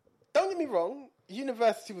 don't get me wrong.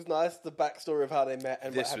 University was nice. The backstory of how they met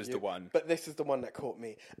and this was the one. But this is the one that caught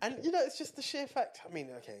me. And it's just the sheer fact. I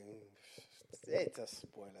mean, okay. It's a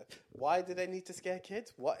spoiler. Why do they need to scare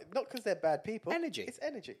kids? Not because they're bad people. Energy. It's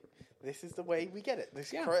energy. This is the way we get it.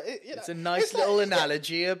 It's a nice little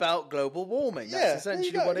analogy about global warming. That's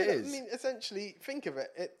essentially what it is. I mean, essentially, think of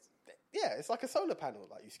it. It's like a solar panel.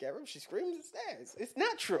 Like you scare her, she screams. It's there. It's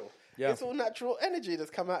natural. Yeah. It's all natural energy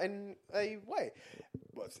that's come out in a way.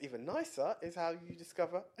 What's even nicer is how you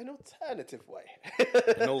discover an alternative way.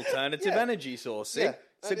 An alternative energy source. Yeah.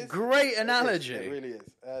 It's a great analogy. It really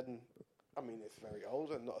is. I mean, it's very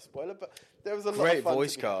old and not a spoiler, but there was a lot great of fun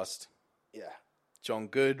voice cast. Yeah. John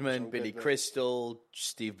Goodman, Billy Crystal,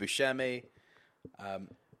 Steve Buscemi.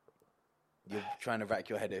 You're trying to rack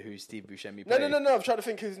your head at who Steve Buscemi played. No. I'm trying to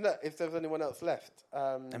think if there's anyone else left.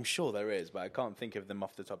 I'm sure there is, but I can't think of them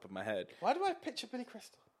off the top of my head. Why do I picture Billy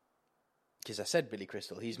Crystal? Because I said Billy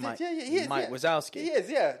Crystal. He's Mike he is, Wazowski. He is,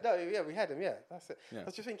 yeah. No, yeah, we had him, yeah. That's it. Yeah. I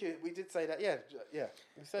was just thinking, we did say that, yeah.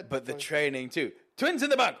 We said But the training too. Twins in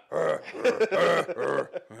the back.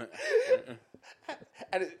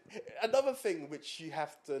 And another thing which you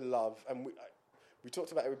have to love, and we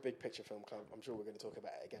talked about it with Big Picture Film Club, I'm sure we're going to talk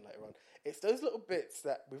about it again later on. It's those little bits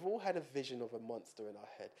that we've all had a vision of a monster in our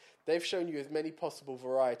head. They've shown you as many possible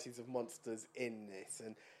varieties of monsters in this.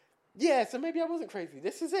 And yeah, so maybe I wasn't crazy.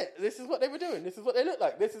 This is it. This is what they were doing. This is what they look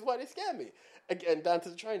like. This is why they scare me. Again, down to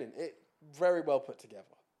the training. It very well put together.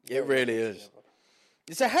 It really is.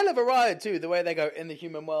 It's a hell of a ride too, the way they go in the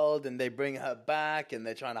human world and they bring her back and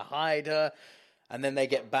they're trying to hide her. And then they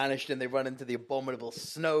get banished and they run into the abominable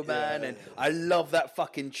snowman. And I love that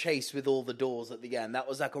fucking chase with all the doors at the end. That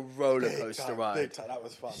was like a roller coaster ride. Big time. That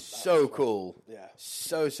was fun. So cool. Yeah.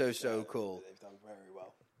 So cool. They've done very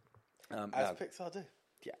well. As Pixar do.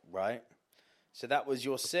 Yeah, right. So that was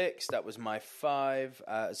your 6. That was my 5.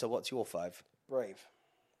 So what's your 5? Brave.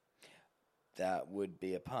 That would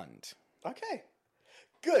be a punt. Okay.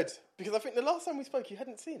 Good. Because I think the last time we spoke, you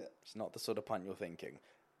hadn't seen it. It's not the sort of punt you're thinking.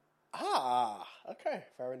 Ah, okay,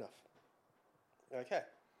 fair enough. Okay.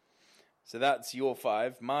 So that's your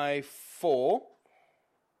 5. My 4,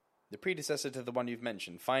 the predecessor to the one you've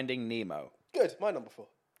mentioned, Finding Nemo. Good, my number 4.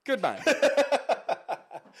 Good man.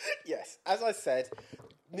 Yes, as I said...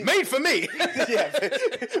 Made for me! Yeah,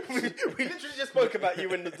 we literally just spoke about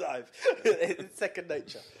you in the dive. It's second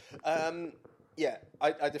nature.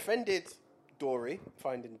 I defended Dory,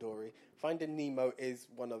 Finding Dory. Finding Nemo is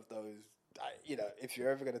one of those... if you're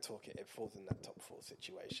ever going to talk it falls in that top 4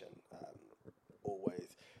 situation.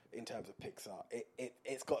 Always, in terms of Pixar,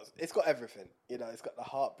 it's got everything. It's got the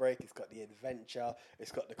heartbreak, it's got the adventure,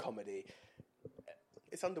 it's got the comedy.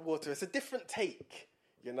 It's underwater. It's a different take.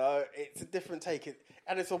 It's a different take,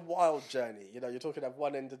 and it's a wild journey. You're talking at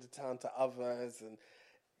one end of the town to others, and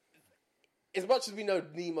as much as we know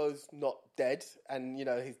Nemo's not dead, and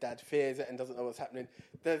his dad fears it and doesn't know what's happening.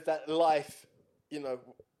 There's that life, in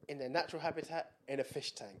their natural habitat, in a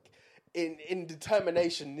fish tank. In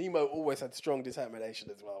determination, Nemo always had strong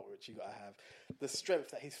determination as well, which you got to have. The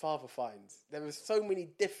strength that his father finds. There are so many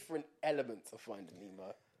different elements of Finding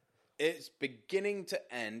Nemo. It's beginning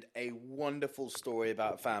to end a wonderful story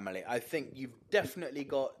about family. I think you've definitely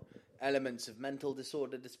got elements of mental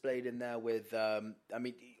disorder displayed in there with,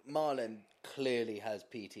 Marlin clearly has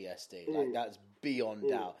PTSD. Like, that's beyond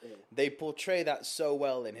doubt. They portray that so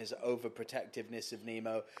well in his overprotectiveness of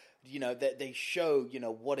Nemo. That they show,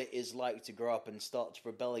 what it is like to grow up and start to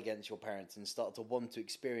rebel against your parents and start to want to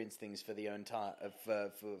experience things for the own time,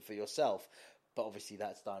 for yourself. But obviously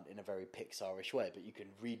that's done in a very Pixar-ish way, but you can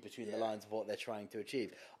read between the lines of what they're trying to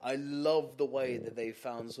achieve. I love the way that they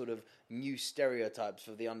found sort of new stereotypes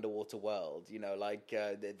for the underwater world, like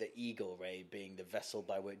the eagle ray being the vessel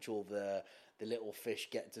by which all the little fish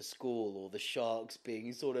get to school, or the sharks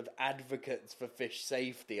being sort of advocates for fish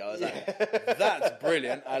safety. I was like, that's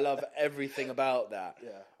brilliant. I love everything about that.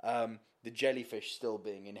 Yeah. The jellyfish still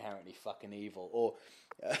being inherently fucking evil. Or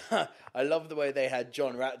I love the way they had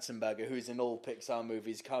John Ratzenberger, who's in all Pixar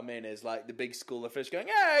movies, come in as like the big school of fish going,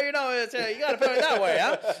 yeah, you got to put it that way,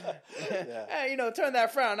 huh? Hey, turn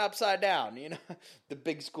that frown upside down. The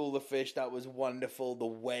big school of fish, that was wonderful. The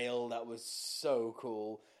whale, that was so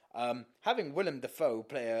cool. Having Willem Dafoe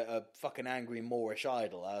play a fucking angry Moorish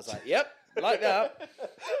idol, I was like, yep, like that.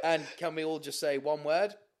 And can we all just say one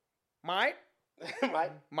word? Mate?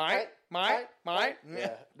 Mate?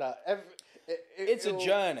 Yeah. No, it's a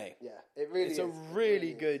journey. Yeah, it really is. It's a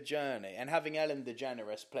really good journey. And having Ellen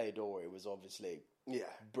DeGeneres play Dory was obviously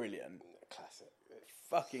brilliant. Classic.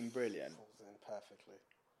 Fucking brilliant. Falls in perfectly.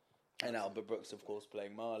 And Albert Brooks, of course,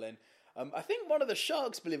 playing Marlin. I think one of the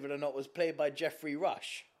sharks, believe it or not, was played by Jeffrey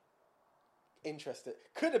Rush. Interesting.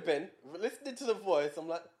 Could have been. Listening to the voice, I'm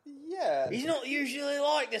like, yeah. He's not usually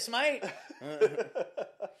like this, mate.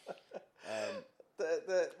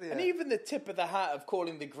 And even the tip of the hat of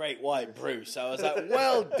calling the Great White Bruce, I was like,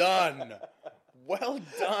 well done. Well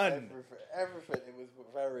done. Everything. It was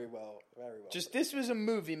very well. Just this was a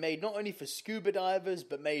movie made not only for scuba divers,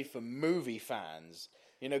 but made for movie fans.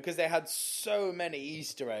 Because they had so many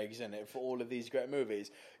Easter eggs in it for all of these great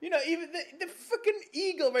movies. Even the fucking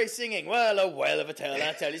eagle ray singing, well, a whale of a tale,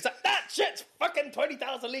 I tell you. It's like, that shit's fucking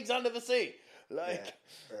 20,000 Leagues Under the Sea.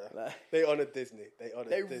 They honoured Disney.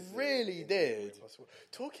 They really did.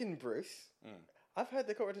 Talking Bruce, I've heard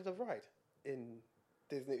they got rid of the ride in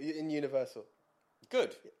Disney, in Universal.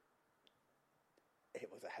 Good. It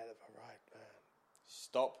was a hell of a ride, man.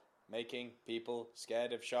 Stop making people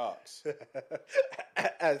scared of sharks.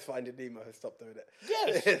 As Finding Nemo has stopped doing it.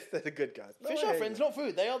 Yes. They're the good guys. Fish are friends, not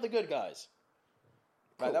food. They are the good guys.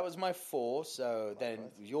 Cool. Right, that was my 4, so then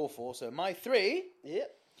your 4, so my 3.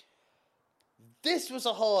 Yep. This was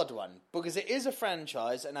a hard one, because it is a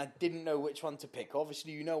franchise, and I didn't know which one to pick.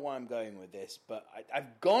 Obviously, you know why I'm going with this, but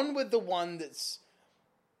I've gone with the one that's...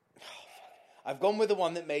 I've gone with the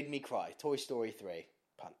one that made me cry. Toy Story 3.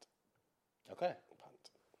 Punt. Okay. Punt.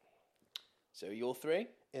 So your 3?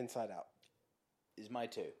 Inside Out. Is my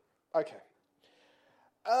 2. Okay.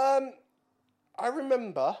 I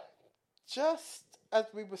remember just as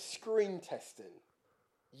we were screen testing,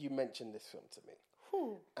 you mentioned this film to me.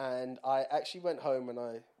 Whew. And I actually went home and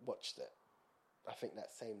I watched it. I think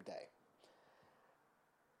that same day.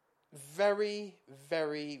 Very,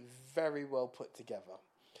 very, very well put together.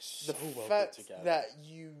 So the well fact put together. that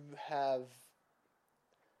you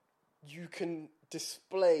can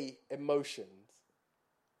display emotions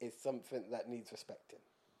is something that needs respecting.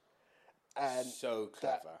 And so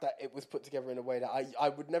clever. that it was put together in a way that I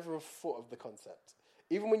would never have thought of the concept.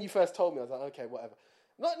 Even when you first told me, I was like, okay, whatever.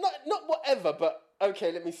 Not whatever, but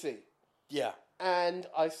okay, let me see. Yeah. And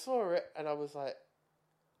I saw it, and I was like,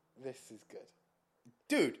 this is good.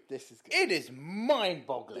 Dude, This is good. it is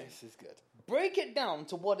mind-boggling. This is good. Break it down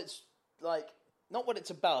to what it's like, not what it's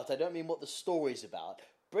about. I don't mean what the story's about.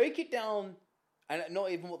 Break it down, and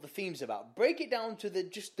not even what the theme's about. Break it down to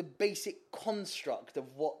just the basic construct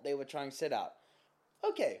of what they were trying to set out.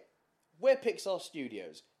 Okay, we're Pixar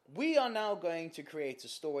Studios. We are now going to create a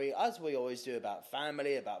story, as we always do, about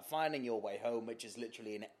family, about finding your way home, which is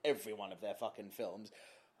literally in every one of their fucking films.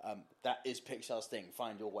 That is Pixar's thing,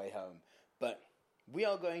 find your way home. But we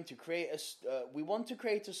are going to create we want to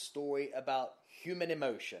create a story about human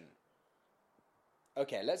emotion.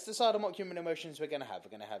 Okay, let's decide on what human emotions we're going to have.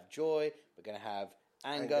 We're going to have joy, we're going to have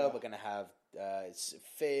anger. We're going to have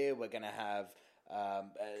fear, we're going to have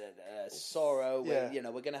sorrow. Yeah.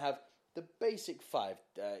 We're going to have the basic 5,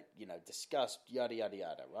 disgust, yada, yada,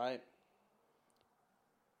 yada, right?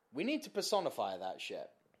 We need to personify that shit.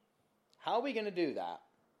 How are we going to do that?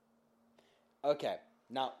 Okay,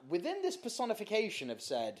 now, within this personification of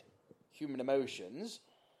said human emotions,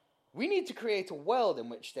 we need to create a world in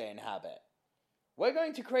which they inhabit. We're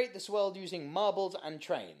going to create this world using marbles and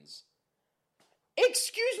trains.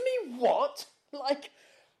 Excuse me, what?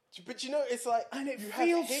 But you know, it's like... And it you have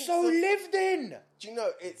feels hints so of- lived in! Do you know,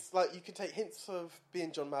 it's like you can take hints of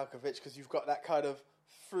being John Malkovich because you've got that kind of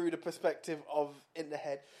through the perspective of in the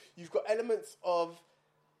head. You've got elements of...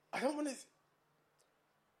 I don't want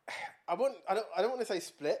to say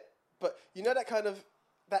split, but you know that kind of...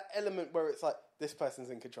 That element where it's like, this person's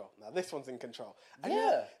in control. Now this one's in control. And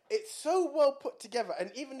Yeah. it's so well put together. And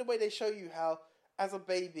even the way they show you how, as a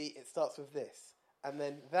baby, it starts with this. And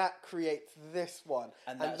then that creates this one.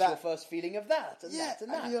 And that's your first feeling of that, and that, and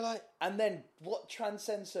that. And you're like... And then what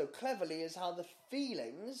transcends so cleverly is how the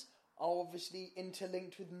feelings are obviously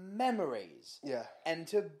interlinked with memories. Yeah.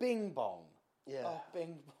 Enter Bing Bong. Yeah. Oh,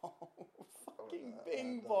 Bing Bong. Fucking I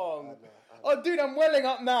Bing know, Bong. I know. Oh, dude, I'm welling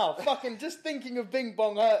up now. Fucking just thinking of Bing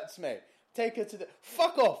Bong hurts me. Take her to the...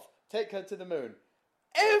 Fuck off. Take her to the moon.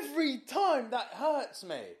 Every time that hurts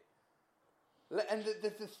me. And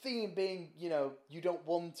the theme being, you don't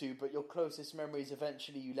want to, but your closest memories,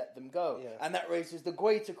 eventually you let them go. Yeah. And that raises the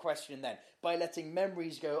greater question then. By letting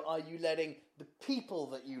memories go, are you letting the people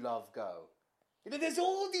that you love go? There's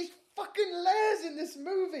all these fucking layers in this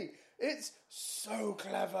movie. It's so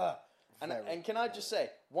clever. And can I just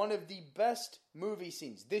say, one of the best movie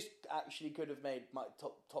scenes, this actually could have made my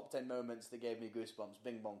top 10 moments that gave me goosebumps.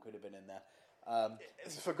 Bing Bong could have been in there.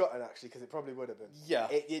 It's forgotten, actually, because it probably would have been. Yeah.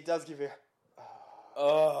 It does give you...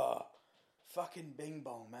 Oh, fucking Bing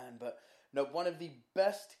Bong, man. But no, one of the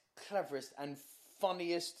best, cleverest, and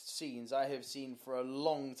funniest scenes I have seen for a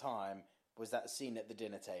long time was that scene at the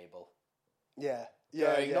dinner table. Yeah.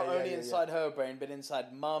 Not only inside her brain, but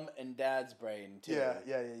inside Mum and Dad's brain too. Yeah.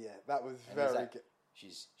 That was And very there's that- good.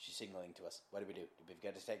 She's signaling to us. What do? Did we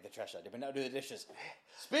forget to take the trash out? Did we not do the dishes?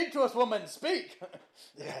 Speak to us, woman. Speak.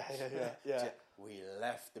 Yeah. We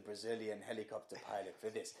left the Brazilian helicopter pilot for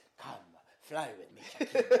this. Come, fly with me,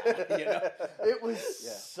 Shakira. It was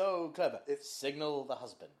so clever. Signal the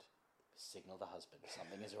husband. Signal the husband.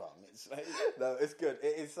 Something is wrong. It's like... No, it's good.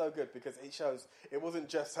 It is so good because it shows it wasn't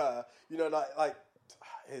just her. Like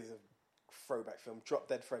here's a throwback film, Drop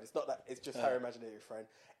Dead Fred. It's not that. It's just her imaginary friend.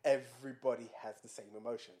 Everybody has the same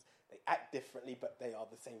emotions. They act differently, but they are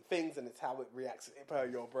the same things, and it's how it reacts per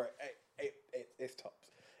your brain. It's tops.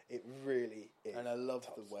 It really is. And I love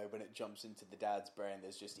the way when it jumps into the dad's brain,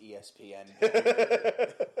 there's just ESPN.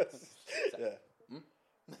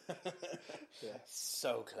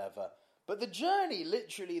 So clever. But the journey,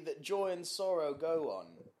 literally, that joy and sorrow go on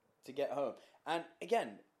to get home. And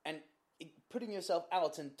again, putting yourself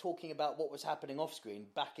out and talking about what was happening off screen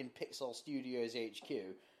back in Pixar Studios HQ,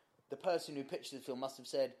 the person who pitched the film must have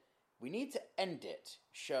said, we need to end it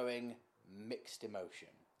showing mixed emotion.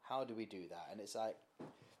 How do we do that? And it's like,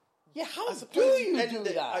 yeah, how do you do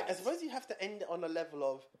that? I suppose you have to end it on a level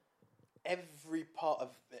of every part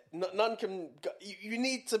of it. None can go, you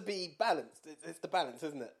need to be balanced. It's the balance,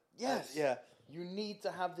 isn't it? Yes. Yeah. You need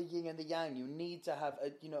to have the yin and the yang. You need to have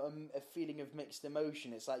a feeling of mixed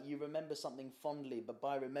emotion. It's like you remember something fondly, but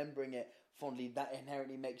by remembering it fondly, that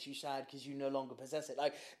inherently makes you sad because you no longer possess it.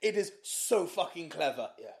 Like, it is so fucking clever.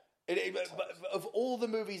 Yeah. But of all the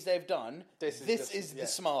movies they've done, this is the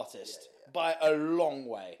smartest Yeah. by a long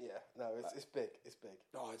way. Yeah. No, it's big. It's big.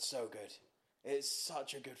 Oh, it's so good. It's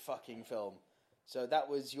such a good fucking film. So that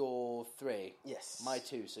was your 3. Yes. My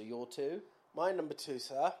 2. So your 2? My number 2,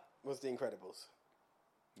 sir, was The Incredibles.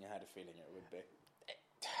 You had a feeling it would be.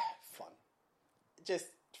 Fun. Just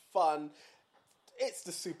fun. It's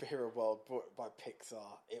the superhero world brought by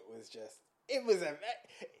Pixar.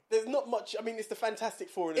 There's not much. I mean, it's the Fantastic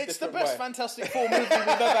Four in a different way. It's the best Fantastic Four movie we've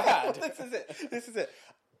ever had. This is it.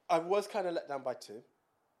 I was kind of let down by 2.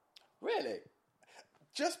 Really?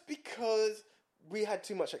 Just because we had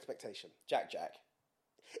too much expectation. Jack.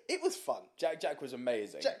 It was fun. Jack was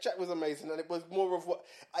amazing. Jack was amazing, and it was more of what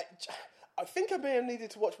I think I may have needed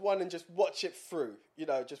to watch 1 and just watch it through.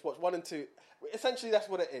 Just watch 1 and 2. Essentially, that's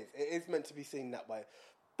what it is. It is meant to be seen that way,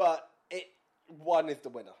 but 1 is the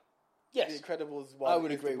winner. Yes, The Incredibles 1. I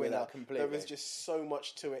would is agree the with winner. that completely. There was just so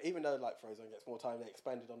much to it, even though like Frozen gets more time, they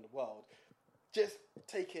expanded on the world. Just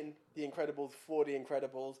taking The Incredibles for The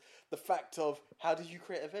Incredibles, the fact of how did you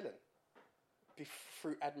create a villain?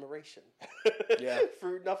 Through admiration. Yeah.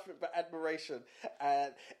 Through nothing but admiration.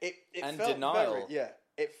 And it and felt denial.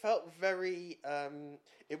 It felt very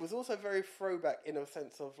it was also very throwback in a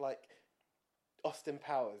sense of like Austin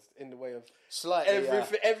Powers in the way of Slightly,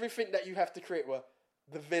 everything that you have to create were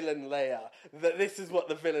the villain layer, that this is what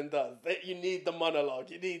the villain does, that you need the monologue,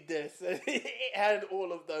 you need this. It had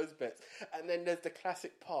all of those bits. And then there's the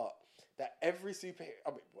classic part that every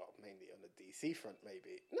superhero, mainly on the DC front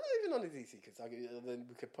maybe, not even on the DC, because then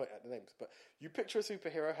we could point out the names, but you picture a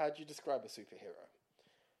superhero, how do you describe a superhero?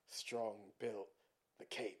 Strong, built, the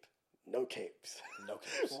cape, no capes. No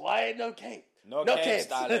capes. Why no cape? No capes,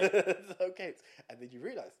 darling. No capes. And then you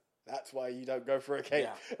realise, that's why you don't go for a cape.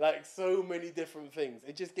 Yeah. Like, so many different things.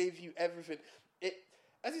 It just gave you everything. It,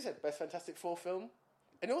 as you said, best Fantastic Four film.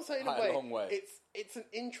 And also, in Quite a long way. it's an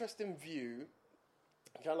interesting view,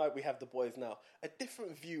 kind of like we have The Boys now, a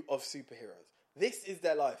different view of superheroes. This is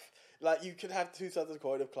their life. Like, you could have two sides of the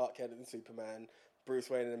coin of Clark Kent and Superman,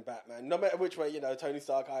 Bruce Wayne and Batman, no matter which way, Tony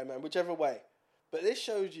Stark, Iron Man, whichever way. But this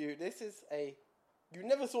shows you, you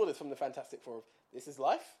never saw this from the Fantastic Four. This is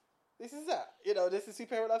life. This is that. This is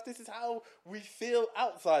superhero life. This is how we feel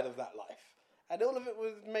outside of that life. And all of it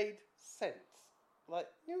was made sense. Like,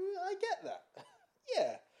 I get that.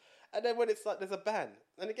 Yeah. And then when it's like, there's a ban.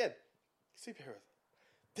 And again, superheroes.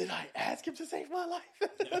 Did I ask him to save my life?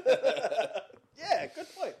 Yeah, good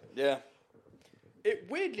point. Yeah. It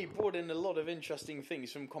weirdly brought in a lot of interesting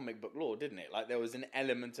things from comic book lore, didn't it? Like, there was an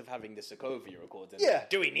element of having the Sokovia Accords. Yeah.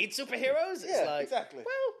 Do we need superheroes? Yeah, It's like, exactly.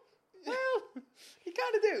 Well, you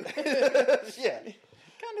kind of do. Yeah.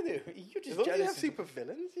 Kind of do. You're just As long as you have jealous. super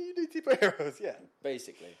villains, you need superheroes, yeah.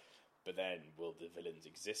 Basically. But then, will the villains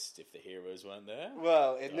exist if the heroes weren't there?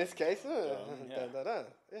 Well, in this case, yeah.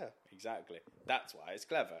 yeah. Exactly. That's why it's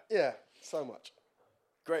clever. Yeah, so much.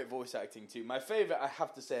 Great voice acting too. My favourite, I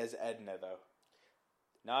have to say, is Edna, though.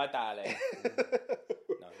 No, darling.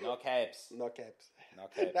 No capes. No capes. No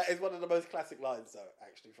capes. That is one of the most classic lines, though,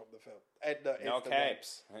 actually, from the film. Edna is No the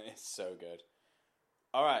capes. It's so good.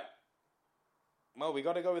 All right. Well, we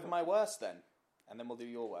got to go with my worst then, and then we'll do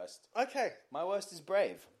your worst. one. Okay. My worst is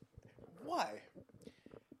Brave. Why?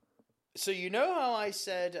 So you know how I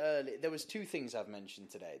said earlier, there was two things I've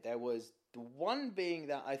mentioned today. There was the one being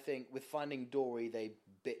that I think with Finding Dory they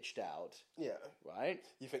bitched out, Yeah. right?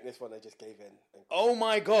 You think this one they just gave in? Oh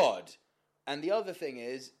my god! And the other thing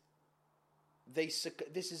is, this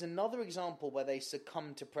is another example where they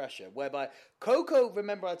succumb to pressure. Whereby Coco,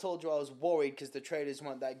 remember I told you I was worried because the trailers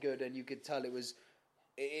weren't that good, and you could tell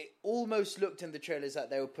it almost looked in the trailers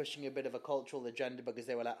that they were pushing a bit of a cultural agenda because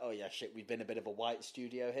they were like, oh yeah, shit, we've been a bit of a white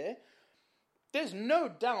studio here. There's no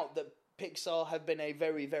doubt that Pixar have been a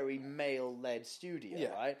very, very male-led studio,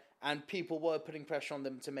 Yeah. right? And people were putting pressure on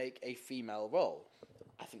them to make a female role.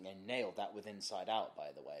 I think they nailed that with Inside Out,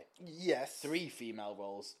 by the way. Yes. 3 female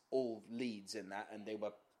roles, all leads in that, and they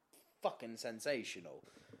were fucking sensational.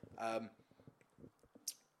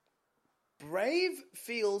 Brave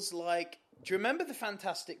feels like... Do you remember the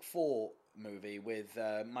Fantastic Four movie with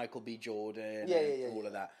Michael B. Jordan and all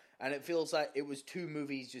of that? And it feels like it was two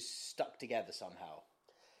movies just stuck together somehow.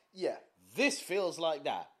 Yeah. This feels like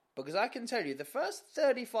that. Because I can tell you, the first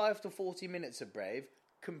 35 to 40 minutes of Brave,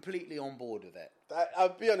 completely on board with it. I'll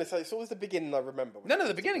be honest, it's always the beginning I remember. No,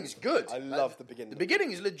 the beginning's good. I love the beginning. The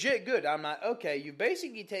beginning is legit good. I'm like, okay, you've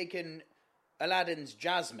basically taken Aladdin's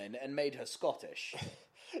Jasmine and made her Scottish.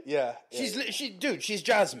 Yeah. She's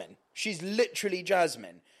Jasmine. She's literally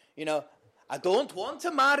Jasmine. You know, I don't want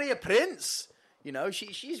to marry a prince. You know,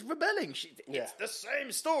 she's rebelling. It's the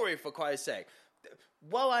same story, for Christ's sake.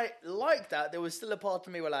 While I like that, there was still a part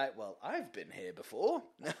of me where like, well, I've been here before.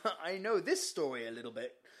 I know this story a little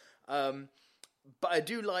bit. But I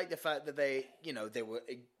do like the fact that they were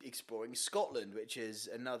exploring Scotland, which is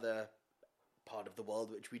another part of the world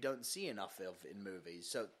which we don't see enough of in movies.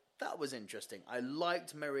 So that was interesting. I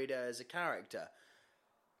liked Merida as a character.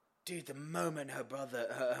 Dude, the moment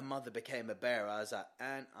her mother became a bear, I was like,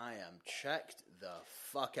 and I am checked the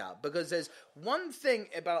fuck out. Because there's one thing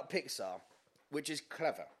about Pixar which is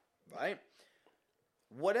clever, right?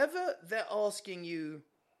 Whatever they're asking you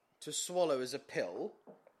to swallow as a pill,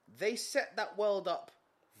 they set that world up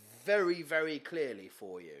very, very clearly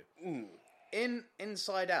for you. In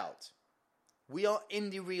Inside Out, we are in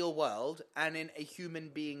the real world and in a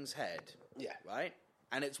human being's head. Yeah. Right?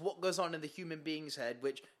 And it's what goes on in the human being's head,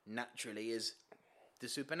 which naturally is the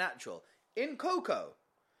supernatural. In Coco,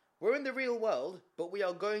 we're in the real world, but we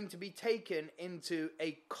are going to be taken into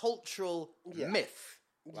a cultural myth,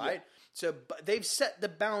 right? Yeah. So they've set the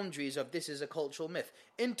boundaries of this is a cultural myth.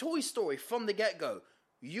 In Toy Story, from the get-go,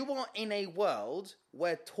 you are in a world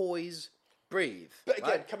where toys breathe. But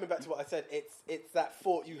again, coming back to what I said, it's that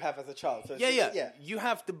thought you have as a child. So yeah. You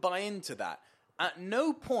have to buy into that. At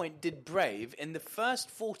no point did Brave, in the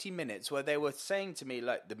first 40 minutes where they were saying to me,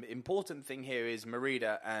 like, the important thing here is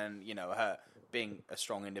Merida and, you know, her being a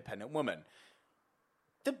strong, independent woman.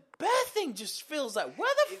 The bear thing just feels like,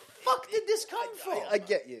 where the fuck did this come from? I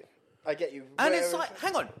get you. And it's like,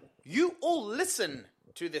 hang on, you all listen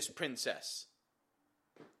to this princess.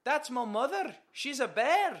 That's my mother. She's a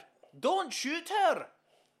bear. Don't shoot her.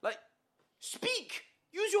 Like, speak.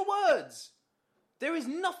 Use your words. There is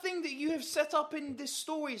nothing that you have set up in this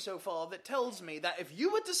story so far that tells me that if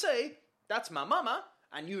you were to say, that's my mama,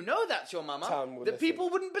 and you know that's your mama, the people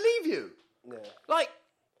wouldn't believe you. Yeah. Like,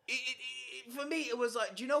 for me, it was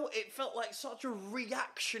like, do you know, it felt like such a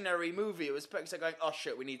reactionary movie. It was Pixar going, oh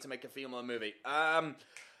shit, we need to make a female movie.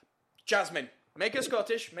 Jasmine, make her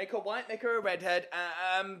Scottish, make her white, make her a redhead.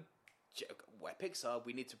 We're Pixar,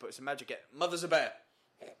 we need to put some magic in. Mother's a bear.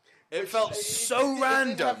 It felt so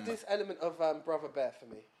random. It did have this element of Brother Bear for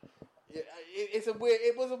me. It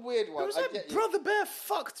was a weird one. It was like Brother Bear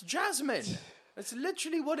fucked Jasmine. That's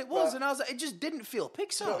literally what it was, and I was like, it just didn't feel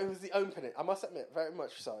Pixar. No, it was the opening. I must admit, very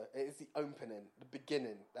much so. It is the opening, the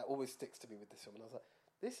beginning, that always sticks to me with this film. And I was like,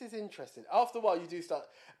 this is interesting. After a while, you do start...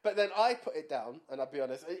 But then I put it down, and I'll be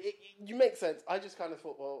honest, you make sense. I just kind of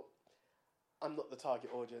thought, well, I'm not the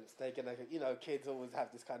target audience. They're going to... You know, kids always have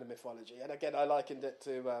this kind of mythology. And again, I likened it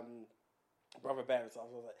to Brother Bear and stuff.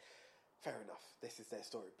 I was like, fair enough. This is their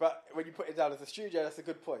story. But when you put it down as a studio, that's a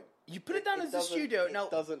good point. You put it down as a studio.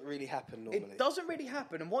 It doesn't really happen normally. It doesn't really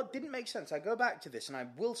happen. And what didn't make sense, I go back to this, and I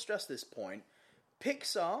will stress this point.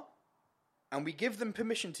 Pixar, and we give them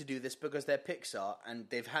permission to do this because they're Pixar, and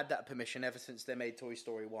they've had that permission ever since they made Toy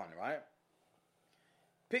Story 1, right?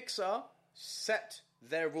 Pixar set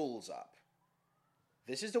their rules up.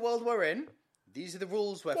 This is the world we're in. These are the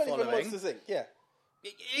rules we're following. Even Monsters Inc., yeah.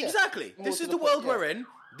 Exactly. Yeah. This is the world we're in.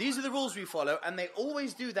 These are the rules we follow, and they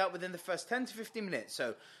always do that within the first 10 to 15 minutes.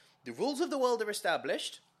 So the rules of the world are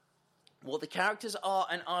established. What the characters are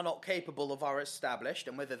and are not capable of are established,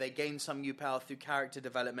 and whether they gain some new power through character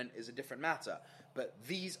development is a different matter. But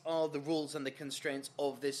these are the rules and the constraints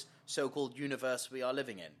of this so-called universe we are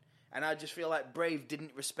living in. And I just feel like Brave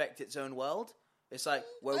didn't respect its own world. It's like,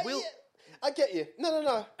 I get you.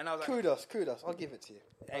 No. And I was kudos. I'll give it to you.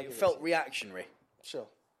 It felt reactionary. Sure.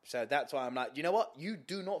 So that's why I'm like, you know what? You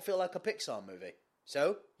do not feel like a Pixar movie.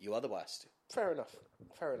 So, you are the worst. Fair enough.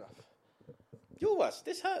 You're worst.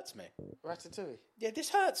 This hurts me. Ratatouille. Yeah, this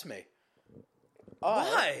hurts me.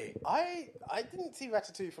 Why? I didn't see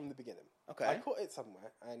Ratatouille from the beginning. Okay. I caught it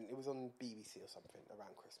somewhere, and it was on BBC or something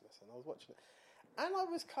around Christmas, and I was watching it. And I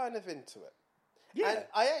was kind of into it. Yeah. And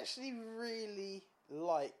I actually really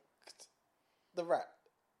liked the rat.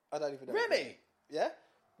 I don't even know. Remy? Yeah?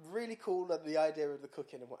 Really cool, and the idea of the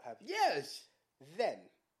cooking and what have you. Yes. Then,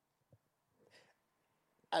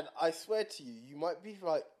 And I swear to you, you might be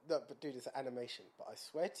like, no, but dude, it's an animation. But I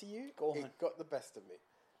swear to you, it got the best of me.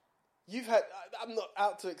 You've had, I'm not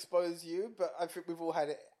out to expose you, but I think we've all had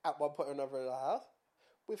it at one point or another in our house.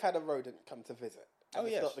 We've had a rodent come to visit. And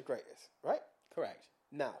it's not the greatest, right? Correct.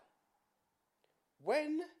 Now,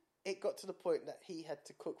 when it got to the point that he had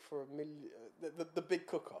to cook for the big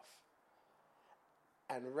cook-off,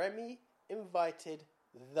 and Remy invited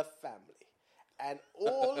the family, and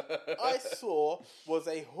all I saw was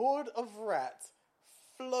a horde of rats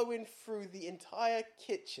flowing through the entire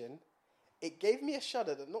kitchen. It gave me a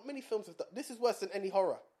shudder that not many films have done. This is worse than any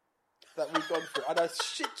horror that we've gone through. And I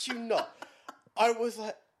shit you not, I was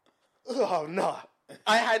like, oh no.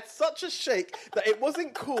 I had such a shake that it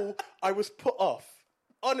wasn't cool. I was put off.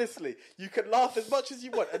 Honestly, you can laugh as much as you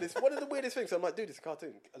want. And it's one of the weirdest things. I'm like, dude, it's a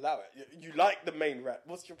cartoon. Allow it. You like the main rat.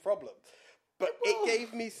 What's your problem? But it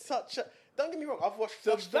gave me such a... Don't get me wrong, I've watched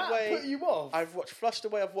Flushed Away. Put you off? I've watched Flushed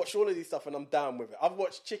Away, I've watched all of these stuff and I'm down with it. I've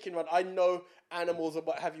watched Chicken Run. I know animals and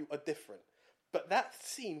what have you are different. But that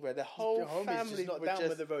scene where the whole family just not were down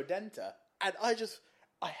just... with the rodenta. And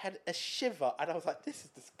I had a shiver and I was like, this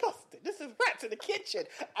is disgusting. This is rats in the kitchen.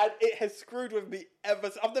 And it has screwed with me ever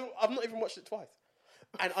since. I've not even watched it twice.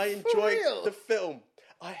 And I enjoyed the film.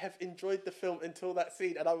 I have enjoyed the film until that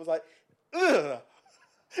scene and I was like, ugh.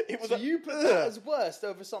 It was So like, you put that as worst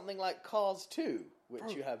over something like Cars 2,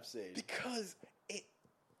 which you have seen. Because it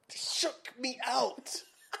shook me out.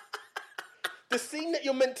 The scene that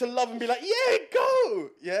you're meant to love and be like, yeah, go!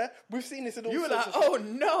 Yeah? We've seen this in all You were sorts like, of... oh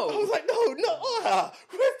no! I was like, no,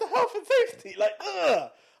 where's the health and safety? Like,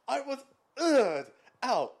 I was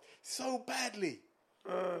out so badly.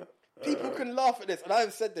 People can laugh at this, and I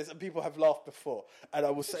have said this, and people have laughed before, and I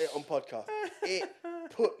will say it on podcast. It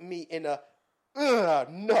put me in a,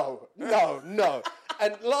 no.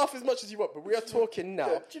 And laugh as much as you want, but we are talking now.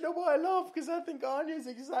 Do you know why I laugh? Because I think Anya's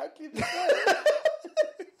exactly the same.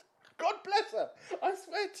 God bless her. I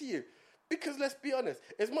swear to you. Because let's be honest,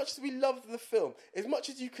 as much as we love the film, as much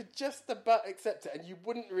as you could just about accept it, and you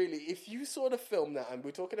wouldn't really, if you saw the film now, and we're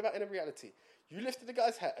talking about in a reality, you lifted the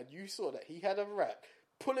guy's hat and you saw that he had a rat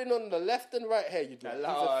pulling on the left and right hair, you'd be like, he's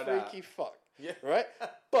a freaky fuck. Yeah. Right?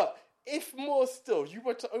 But if more still, you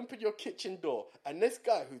were to open your kitchen door, and this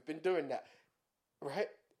guy who's been doing that, right?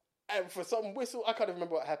 And for some whistle, I can't even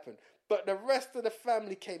remember what happened. But the rest of the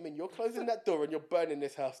family came in. You're closing that door and you're burning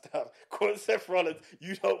this house down. Call it Seth Rollins.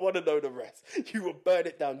 You don't want to know the rest. You will burn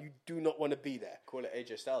it down. You do not want to be there. Call it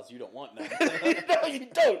AJ Styles. You don't want that. No, you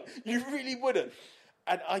don't. You really wouldn't.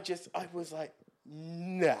 And I was like,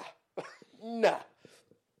 nah.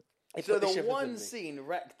 So the one scene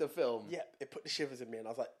wrecked the film. Yeah, it put the shivers in me, and I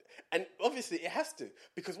was like, and obviously it has to,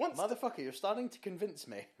 because once Motherfucker, you're starting to convince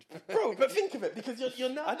me. Bro, but think of it, because you're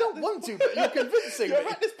now... I don't want to, but you're convincing me. You're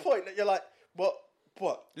at this point that you're like, what?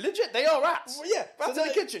 Legit, they are rats. Well, yeah. Rats in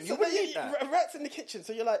the kitchen. You wouldn't eat that. Rats in the kitchen,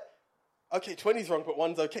 so you're like, okay, 20's wrong, but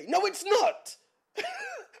 1's okay. No, it's not!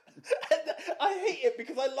 And I hate it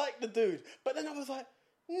because I like the dude, but then I was like,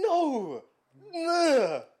 no!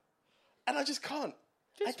 And I just can't.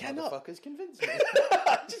 I cannot. Motherfuckers convince me.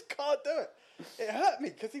 I just can't do it. It hurt me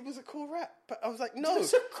because he was a cool rat. But I was like, no. He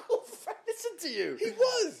was a cool rat. Listen to you. He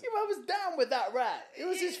was. I was down with that rat. It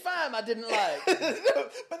was his fam I didn't like. No,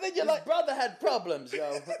 but then you're his brother had problems,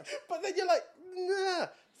 yo. But then you're like, nah,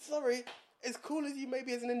 sorry. As cool as you may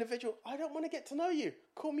be as an individual, I don't want to get to know you.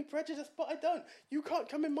 Call me prejudiced, but I don't. You can't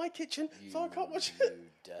come in my kitchen, so I can't watch it. You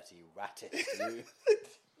dirty ratist, you.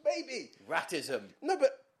 Maybe. Ratism. No,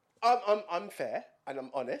 but I'm fair and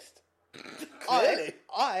I'm honest. Clearly.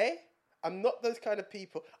 I am not those kind of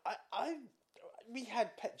people. We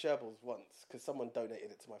had pet gerbils once because someone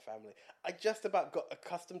donated it to my family. I just about got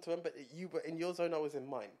accustomed to them, but you were in your zone, I was in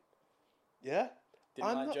mine. Yeah?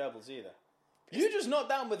 Didn't like gerbils either. You're just not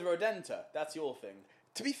down with rodenta. That's your thing.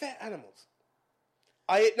 To be fair, animals.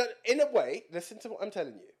 In a way, listen to what I'm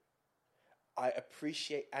telling you. I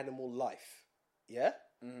appreciate animal life. Yeah?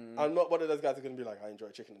 Mm. I'm not one of those guys who are going to be like, I enjoy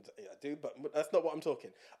chicken. Yeah, I do, but that's not what I'm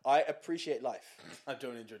talking. I appreciate life. I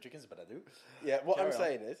don't enjoy chickens, but I do. Yeah, what I'm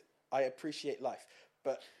saying is, I appreciate life.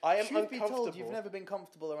 But I am uncomfortable. Truth be told, you've never been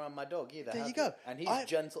comfortable around my dog either. There you go. And he's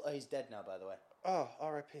gentle. Oh, he's dead now, by the way. Oh,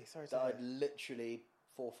 R.I.P. Sorry to hear that. Died literally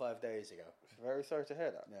 4 or 5 days ago. Very sorry to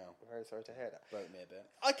hear that. No. Very sorry to hear that. Broke me a bit.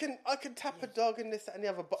 I can tap a dog and this, that, and the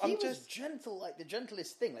other, but he was gentle, like the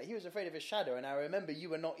gentlest thing. Like he was afraid of his shadow, and I remember you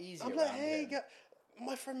were not easy around him. Hey,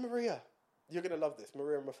 my friend Maria, you're going to love this.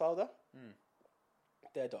 Maria and Mafalda,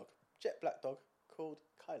 their dog, jet black dog called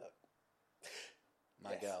Kylo.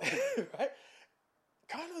 My girl. Right?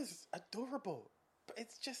 Kylo's adorable, but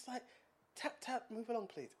it's just like, tap, move along,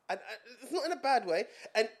 please. And it's not in a bad way.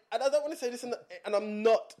 And I don't want to say this, and I'm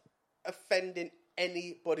not offending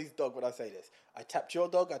anybody's dog when I say this. I tapped your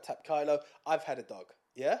dog. I tapped Kylo. I've had a dog.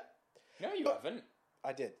 Yeah. No, you haven't.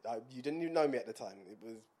 I did. You didn't even know me at the time.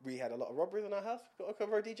 We had a lot of robberies in our house. We got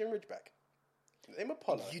a Rhodesian Ridgeback. Name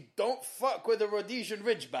Apollo. You don't fuck with a Rhodesian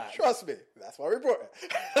Ridgeback. Trust me. That's why we brought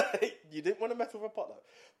it. You didn't want to mess with Apollo.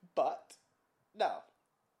 But now,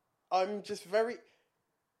 I'm just very...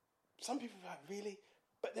 Some people are like, really?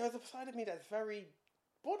 But there's a side of me that's very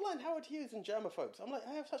borderline Howard Hughes and germaphobe. So I'm like,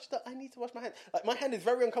 I have such stuff. I need to wash my hand. Like, my hand is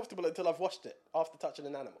very uncomfortable until I've washed it after touching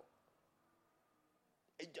an animal.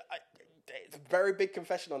 It's a very big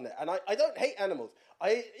confession on that. And I don't hate animals.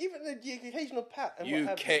 Even the occasional pat. And you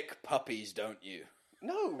kick puppies, don't you?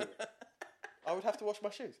 No. I would have to wash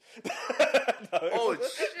my shoes. Oh,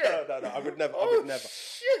 shit. No, I would never.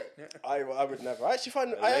 Shit. I would never. I actually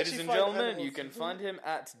find... Ladies and gentlemen, you can find him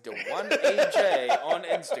at the1AJ on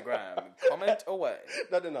Instagram. Comment away.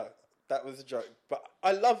 No. That was a joke. But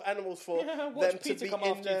I love animals for them Peter to be come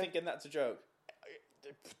in after you thinking that's a joke.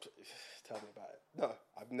 Tell me about it. No,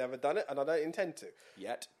 I've never done it, and I don't intend to.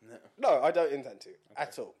 Yet? No, I don't intend to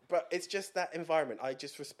at all. But it's just that environment. I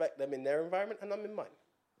just respect them in their environment, and I'm in mine.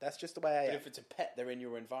 That's just the way I am. But if it's a pet, they're in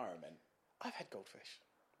your environment. I've had goldfish.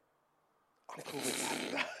 I'm cool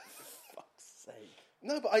with that. Fuck's sake.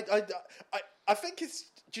 No, but I think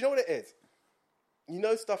it's... Do you know what it is? You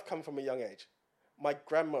know stuff come from a young age. My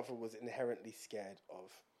grandmother was inherently scared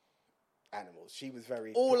of animals. She was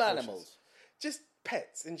very... All precocious. animals? Just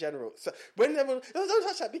pets in general. So when they were... Don't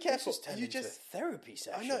touch that, be careful. You just a therapy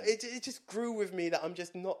session. I know, it just grew with me that I'm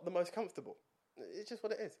just not the most comfortable. It's just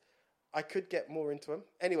what it is. I could get more into them.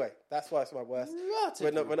 Anyway, that's why it's my worst.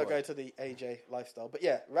 We're not going to the AJ lifestyle. But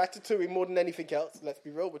yeah, Ratatouille more than anything else. Let's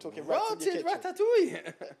be real. We're talking rats in your kitchen.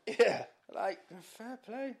 Ratatouille. Yeah. Like, fair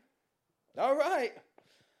play. All right.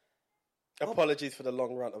 Apologies for the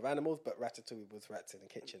long run of animals, but Ratatouille was rats in the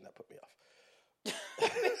kitchen. That put me off.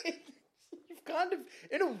 You've kind of,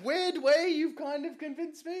 in a weird way, you've kind of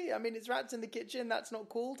convinced me. I mean, it's rats in the kitchen. That's not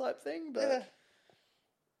cool type thing, but...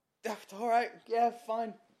 Yeah. All right. Yeah,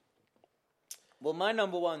 fine. Well, my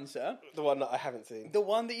number one, sir. The one that I haven't seen. The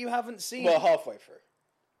one that you haven't seen. Well, halfway through.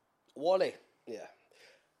 WALL-E. Yeah.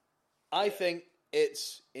 I think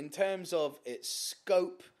it's, in terms of its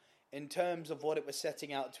scope, in terms of what it was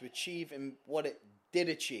setting out to achieve and what it did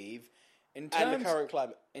achieve, and the current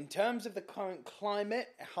climate. In terms of the current climate,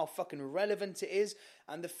 how fucking relevant it is,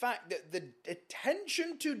 and the fact that the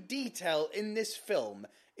attention to detail in this film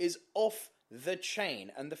is off the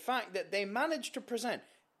chain, and the fact that they managed to present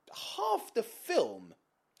half the film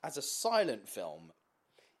as a silent film.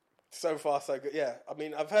 So far, so good. Yeah, I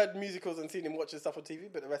mean, I've heard musicals and seen him watching stuff on TV,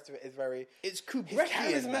 but the rest of it is very... It's Kubrickian,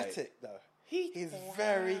 He's charismatic, though. He's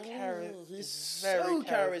very charismatic. He's so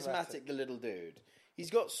charismatic, the little dude. He's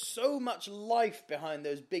got so much life behind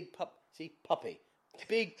those big big puppy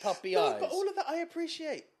eyes. But all of that I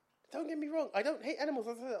appreciate. Don't get me wrong. I don't hate animals.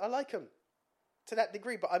 I like them to that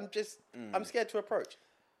degree, but I'm scared to approach.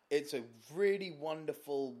 It's a really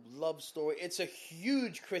wonderful love story. It's a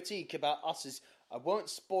huge critique about us as... I won't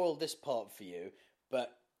spoil this part for you,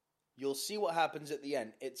 but you'll see what happens at the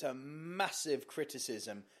end. It's a massive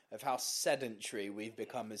criticism of how sedentary we've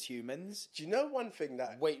become as humans. Do you know one thing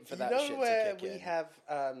that... Wait for that shit to kick in. You know where we have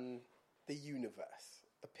the universe,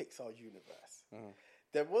 the Pixar universe? Mm.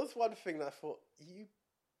 There was one thing that I thought, you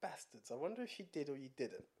bastards, I wonder if you did or you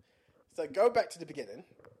didn't. So go back to the beginning,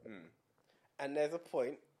 and there's a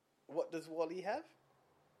point. What does WALL-E have?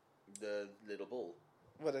 The little ball.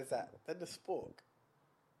 What is that? Then the spork.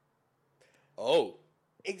 Oh.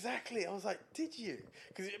 Exactly. I was like, did you?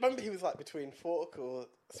 Because remember he was like between fork or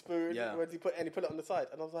spoon. Yeah. When he put it on the side.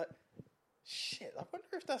 And I was like, shit, I wonder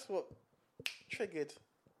if that's what triggered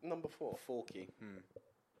number 4. Forky.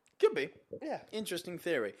 Could be. Yeah. Interesting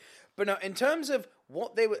theory. But now, in terms of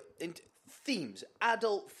what they were... themes,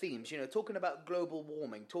 adult themes, talking about global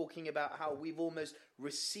warming, talking about how we've almost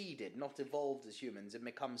receded, not evolved as humans, and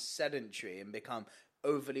become sedentary and become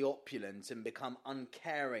overly opulent and become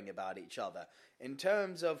uncaring about each other. In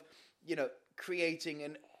terms of, creating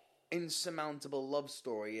an insurmountable love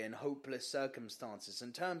story in hopeless circumstances.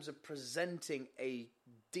 In terms of presenting a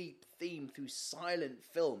deep theme through silent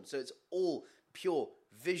film. So it's all pure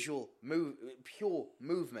visual, pure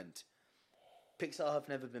movement. Pixar have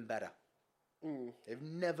never been better. They've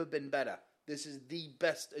never been better. This is the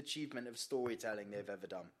best achievement of storytelling they've ever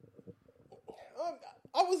done.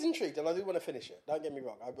 I was intrigued, and I do want to finish it. Don't get me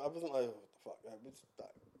wrong. I wasn't like, oh, fuck.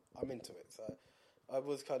 I'm into it, so I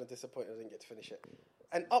was kind of disappointed I didn't get to finish it.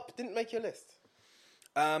 And Up didn't make your list.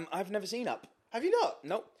 I've never seen Up. Have you not?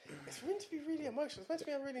 Nope. It's meant to be really emotional. It's meant to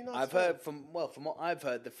be a really nice. I've film. heard from what I've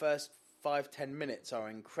heard, the first 5-10 minutes are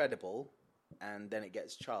incredible, and then it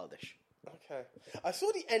gets childish. Okay, I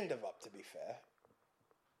saw the end of Up. To be fair,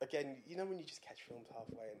 again, you know when you just catch films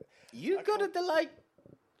halfway. And You got to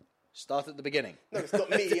start at the beginning. No, it's not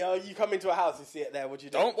me. You come into a house, you see it there. What do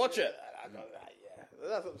you do? Don't watch it. I know that, yeah,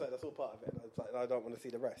 that's what I'm saying. That's all part of it. It's like, I don't want to see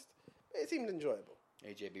the rest. It seemed enjoyable.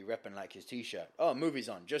 AJ be repping like his t-shirt. Oh, movie's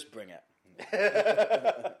on. Just bring it.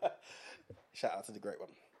 Shout out to the great one.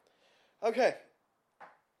 Okay.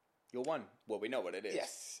 You're one. Well, we know what it is.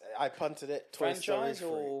 Yes, I punted it. Toy Franchise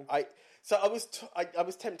Story 3. or- I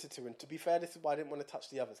was tempted to, and to be fair, this is why I didn't want to touch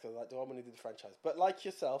the others because I was like, do I want to do the franchise? But like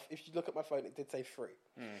yourself, if you look at my phone, it did say 3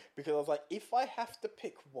 because I was like, if I have to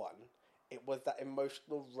pick one, it was that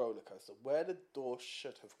emotional roller coaster where the door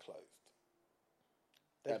should have closed.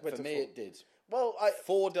 For me, it did. Well,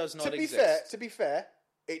 4 does not exist. To be fair,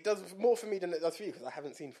 it does more for me than it does for you because I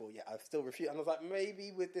haven't seen 4 yet. I've still refused, and I was like,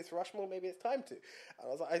 maybe with this Rushmore, maybe it's time to. And I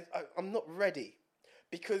was like, I'm not ready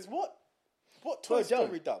because what Toy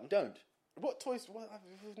Story done? Don't. What toys? What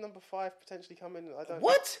was number 5 potentially coming? I don't.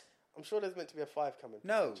 What? I'm sure there's meant to be a 5 coming.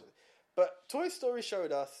 No. potentially. But Toy Story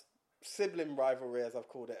showed us sibling rivalry, as I've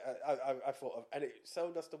called it. I thought of, and it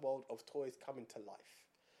showed us the world of toys coming to life.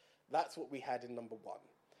 That's what we had in number 1.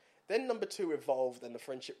 Then number 2 evolved, and the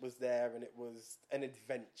friendship was there, and it was an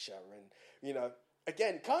adventure, and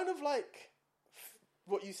again, kind of like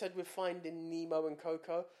what you said with Finding Nemo and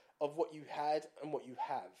Coco, of what you had and what you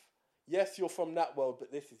have. Yes, you're from that world,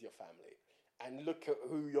 but this is your family, and look at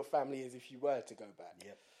who your family is if you were to go back.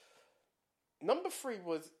 Yep. Number 3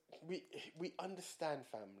 was we understand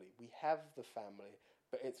family, we have the family,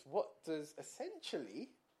 but it's what does essentially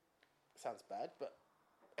sounds bad, but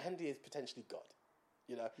Andy is potentially God.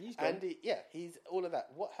 He's God. Andy, he's all of that.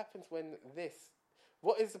 What happens when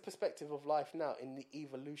what is the perspective of life now in the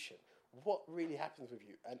evolution? What really happens with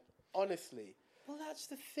you? And honestly, Well, that's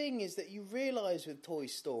the thing, is that you realise with Toy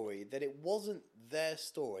Story that it wasn't their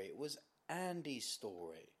story, it was Andy's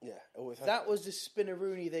story. yeah, always That was the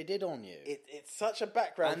spinneroonie they did on you. it's such a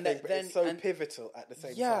background And thing, that- but then- it's so and- pivotal at the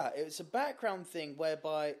same Yeah, time. it's a background thing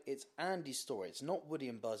whereby it's Andy's story. It's not Woody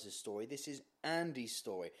and Buzz's story. This is Andy's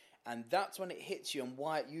story. And that's when it hits you and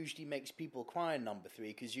why it usually makes people cry in number 3,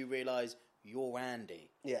 because you realise you're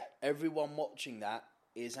Andy. Yeah. Everyone watching that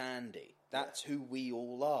is Andy. That's who we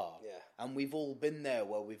all are. Yeah. And we've all been there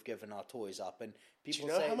where we've given our toys up. And Do people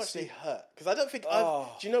you know say how it's much they super- hurt? Because I don't think.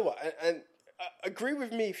 Oh. Do you know what? And agree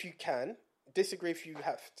with me if you can. Disagree if you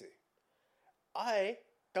have to. I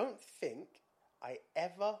don't think I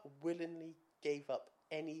ever willingly gave up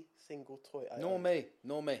any single toy I Nor owned. me.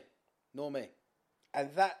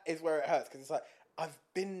 And that is where it hurts because it's like I've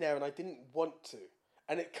been there and I didn't want to,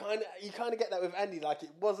 and you kind of get that with Andy, like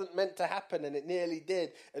it wasn't meant to happen and it nearly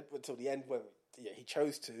did until the end where he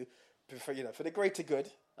chose to, for the greater good.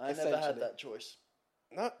 I never had that choice.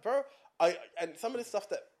 No, bro. And some of the stuff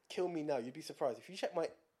that kill me now, you'd be surprised if you check my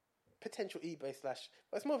potential eBay / well,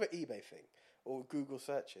 it's more of an eBay thing or Google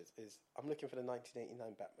searches. Is I'm looking for the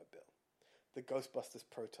 1989 Batmobile, the Ghostbusters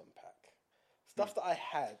Proton Pack, stuff that I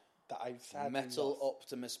had. That I sadly Metal lost.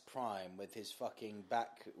 Optimus Prime with his fucking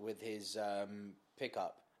back, with his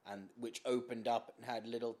pickup, and which opened up and had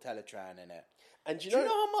little Teletran in it. And Do you know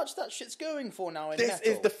how much that shit's going for now in this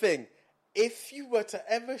metal? is the thing. If you were to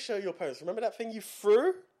ever show your parents, remember that thing you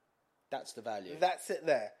threw? That's the value. That's it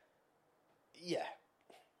there. Yeah.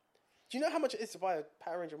 Do you know how much it is to buy a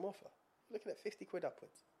Power Ranger Morpher? Looking at 50 quid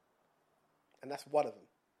upwards. And that's one of them.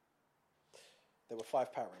 There were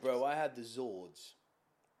 5 Power Rangers. Bro, I had the Zords.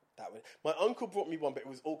 That way. My uncle brought me one, but it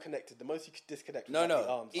was all connected. The most you could disconnect was No, like no. the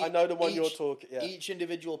arms. I know the one you're Each- talking. Yeah. Each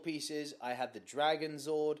individual pieces. I had the Dragon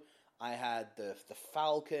Zord. I had the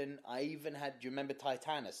Falcon. I even had. Do you remember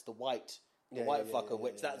Titanus, the white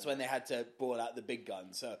fucker? That's when they had to brought out the big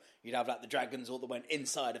gun. So you'd have like the Dragon Zord that went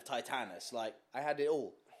inside of Titanus. Like I had it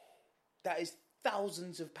all. That is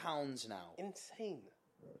thousands of pounds now. Insane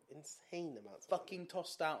amounts. Fucking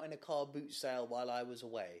tossed out in a car boot sale while I was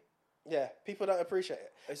away. Yeah, people don't appreciate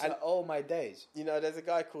it. It's And like, oh my days. there's a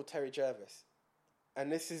guy called Terry Jervis,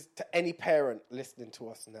 and this is to any parent listening to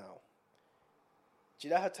us now. Do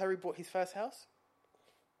you know how Terry bought his first house?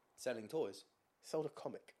 Selling toys. Sold a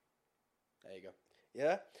comic. There you go.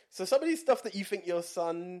 Yeah. So some of these stuff that you think your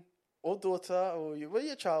son or daughter or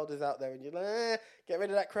your child is out there, and you're like, get rid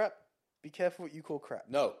of that crap. Be careful what you call crap.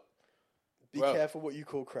 No. Be Bro. careful what you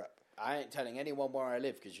call crap. I ain't telling anyone where I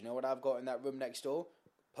live, because you know what I've got in that room next door?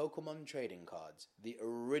 Pokemon trading cards. The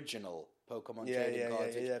original Pokemon trading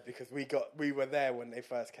cards. Yeah. Because we were there when they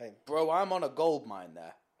first came. Bro, I'm on a gold mine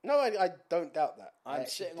there. No, I don't doubt that. I I'm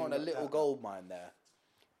actually sitting do on a not little doubt gold mine there.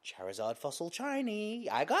 Charizard Fossil Shiny.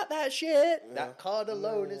 I got that shit. Yeah. That card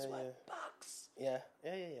alone Yeah, is yeah. like bucks. that.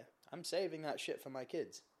 Yeah. I'm saving that shit for my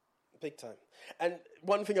kids. Big time. And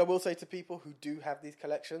one thing I will say to people who do have these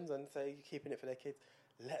collections and say you're keeping it for their kids,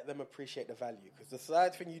 let them appreciate the value. Because the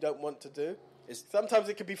sad thing you don't want to do is sometimes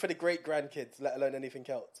it could be for the great grandkids, let alone anything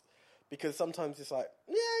else. Because sometimes it's like,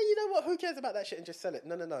 yeah, you know what? Who cares about that shit and just sell it?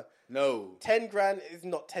 No. No. 10 grand is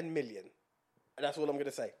not 10 million. And that's all I'm going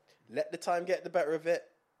to say. Let the time get the better of it.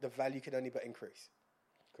 The value can only but increase.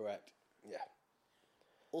 Correct. Yeah.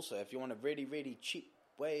 Also, if you want a really, really cheap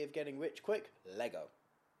way of getting rich quick, Lego.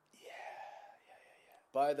 Yeah.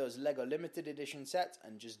 Buy those Lego limited edition sets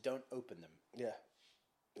and just don't open them. Yeah.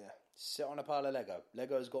 Sit on a pile of Lego.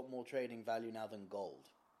 Lego's got more trading value now than gold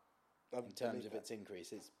in terms of its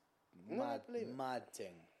increase. It's I believe it. mad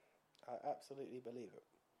thing. I absolutely believe it.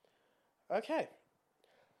 Okay.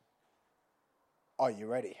 Are you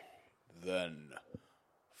ready? Then,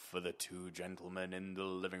 for the two gentlemen in the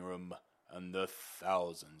living room and the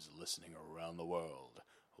thousands listening around the world,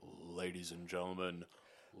 ladies and gentlemen,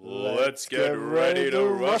 let's get ready to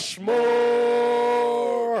Rushmore!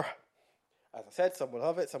 As I said, some will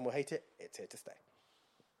love it, some will hate it. It's here to stay.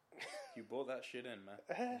 You brought that shit in, man.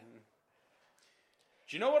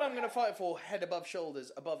 Do you know what I'm going to fight for head above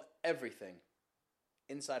shoulders, above everything?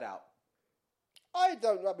 Inside Out. I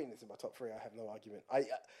mean, it's in my top 3. I have no argument.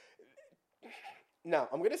 Now,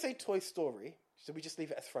 I'm going to say Toy Story, so we just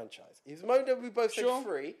leave it as franchise. Even though we both said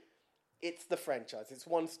 3, it's the franchise. It's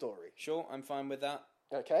one story. Sure, I'm fine with that.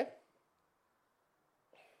 Okay?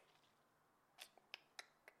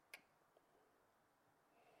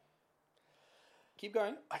 Keep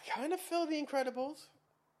going. I kind of feel The Incredibles.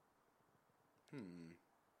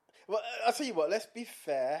 Well, I'll tell you what, let's be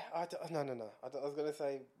fair. No. I was going to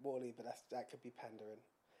say Wall-E, but that could be pandering.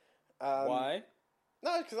 Why?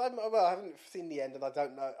 No, because I haven't seen the end and I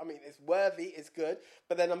don't know. I mean, it's worthy, it's good,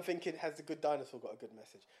 but then I'm thinking, has The Good Dinosaur got a good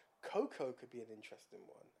message? Coco could be an interesting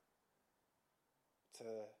one.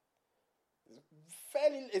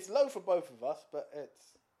 It's low for both of us, but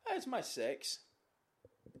It's my 6.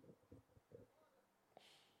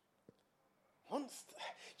 Monster.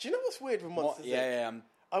 Do you know what's weird with Monsters Inc? Yeah.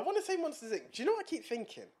 I want to say Monsters Inc. Do you know what I keep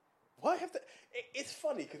thinking? Why have they... It's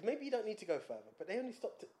funny, because maybe you don't need to go further, but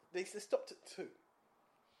they stopped at 2.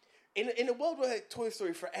 In a world where Toy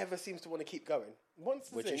Story forever seems to want to keep going,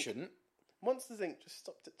 Which it shouldn't. Monsters Inc. just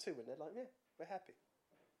stopped at 2, and they're like, yeah, we're happy.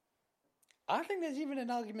 I think there's even an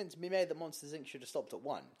argument to be made that Monsters Inc. should have stopped at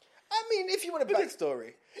 1. I mean, if you want a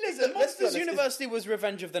backstory... Listen, let's be Monsters honest, University was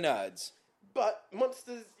Revenge of the Nerds. But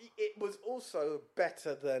Monsters, it was also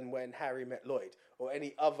better than When Harry Met Lloyd or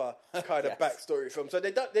any other kind of backstory film. So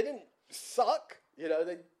they didn't suck, you know.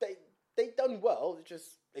 They done well.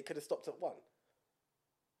 It could have stopped at 1.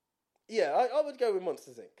 Yeah, I would go with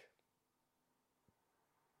Monsters Inc.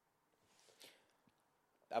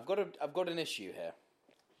 I've got an issue here.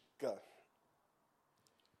 Go.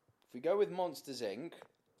 If we go with Monsters Inc.,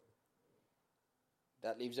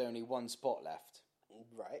 that leaves only 1 spot left.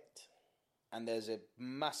 Right. And there's a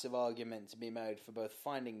massive argument to be made for both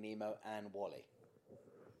Finding Nemo and Wall-E.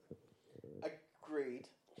 Agreed.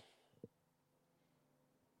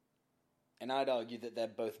 And I'd argue that they're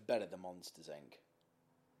both better than Monsters Inc.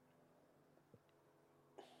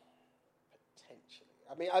 Potentially.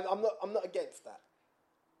 I mean, I'm not against that.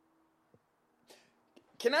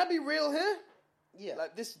 Can I be real here? Yeah.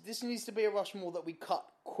 Like this needs to be a Rushmore that we cut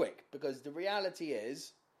quick, because the reality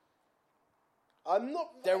is I'm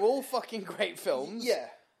not... they're all fucking great films. Yeah.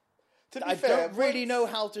 I don't really know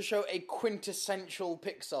how to show a quintessential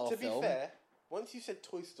Pixar film. To be fair, once you said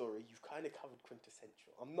Toy Story, you've kind of covered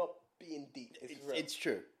quintessential. I'm not being deep. It's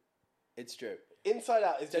true. It's true. Inside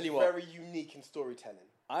Out is just you what. very unique in storytelling.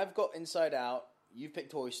 I've got Inside Out. You pick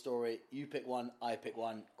Toy Story. You pick one. I pick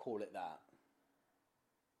one. Call it that.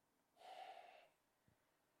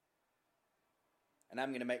 And I'm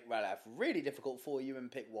going to make my life really difficult for you and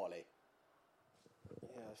pick Wall-E.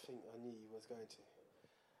 Yeah, I think I knew you was going to.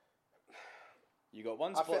 You got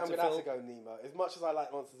 1 I spot think I'm to going to fill. have to go Nemo. As much as I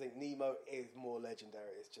like Monsters Inc., Nemo is more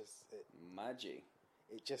legendary. It's just... Maggie.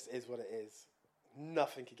 It just is what it is.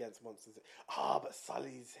 Nothing against Monsters Inc. But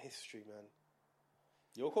Sully's history, man.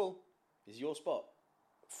 Your call. Is your spot.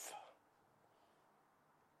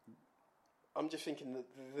 I'm just thinking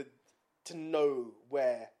that to know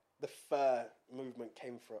where the fur movement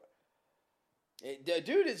came from.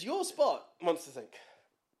 Dude, it's your spot. Monsters Inc.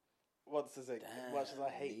 Monsters Inc. As much as I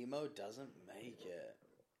hate... Nemo doesn't make it.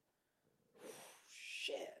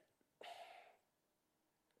 Shit.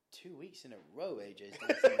 2 weeks in a row, AJ's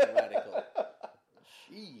done something radical.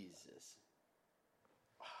 Jeez. Jesus.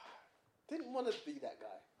 Didn't want to be that guy.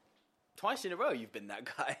 Twice in a row you've been that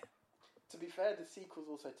guy. To be fair, the sequels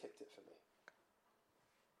also tipped it for me.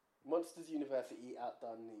 Monsters University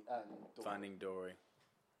outdone Dory. Finding Dory.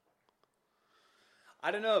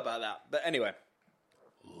 I don't know about that, but anyway.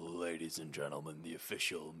 Ladies and gentlemen, the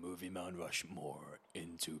official Movie Mount Rushmore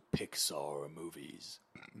into Pixar movies,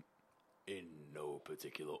 in no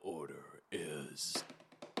particular order, is...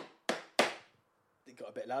 It got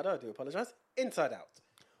a bit louder, I do apologise. Inside Out.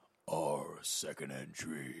 Our second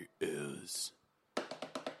entry is...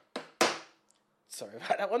 Sorry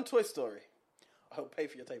about that one. Toy Story. I'll pay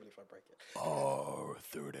for your table if I break it. Our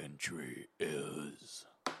third entry is...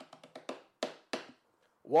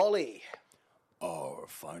 Wall-E. Our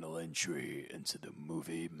final entry into the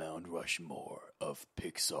Movie Mount Rushmore of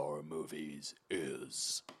Pixar movies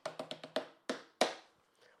is...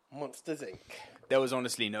 Monsters, Inc. There was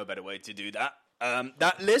honestly no better way to do that.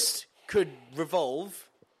 That list could revolve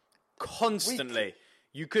constantly.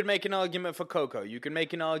 You could make an argument for Coco. You could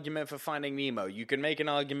make an argument for Finding Nemo. You could make an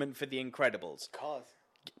argument for The Incredibles.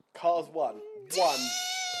 Cars 1.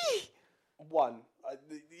 One.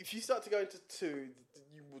 If you start to go into 2,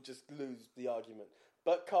 you will just lose the argument.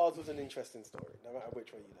 But Cars was an interesting story, no matter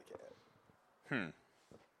which way you look at it.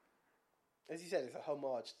 As you said, it's a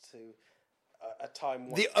homage to a time...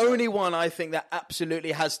 The only one I think that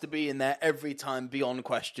absolutely has to be in there every time beyond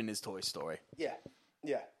question is Toy Story. Yeah.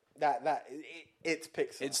 It's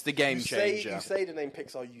Pixar. It's the game changer. You say the name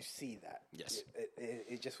Pixar, you see that. Yes.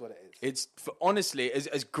 It's just what it is. It's honestly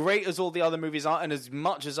as great as all the other movies are, and as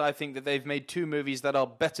much as I think that they've made 2 movies that are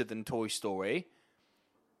better than Toy Story,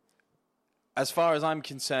 as far as I'm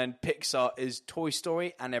concerned, Pixar is Toy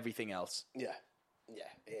Story and everything else. Yeah, it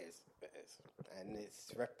is. And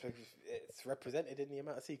it's represented in the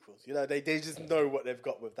amount of sequels. You know, they just know what they've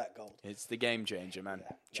got with that gold. It's the game changer, man.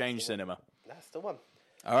 Change cinema. That's the one.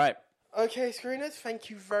 All right. Okay, screeners, thank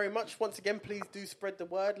you very much. Once again, please do spread the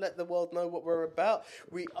word. Let the world know what we're about.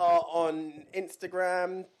 We are on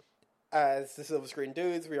Instagram as the Silver Screen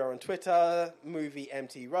Dudes. We are on Twitter, Movie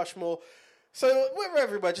MT Rushmore. So we're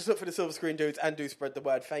everywhere. Just look for the Silver Screen Dudes and do spread the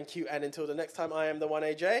word. Thank you. And until the next time, I am the one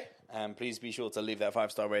AJ. And please be sure to leave that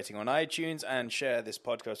 5-star rating on iTunes and share this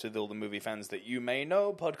podcast with all the movie fans that you may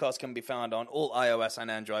know. Podcasts can be found on all iOS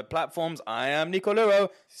and Android platforms. I am Nico Luro.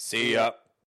 See ya.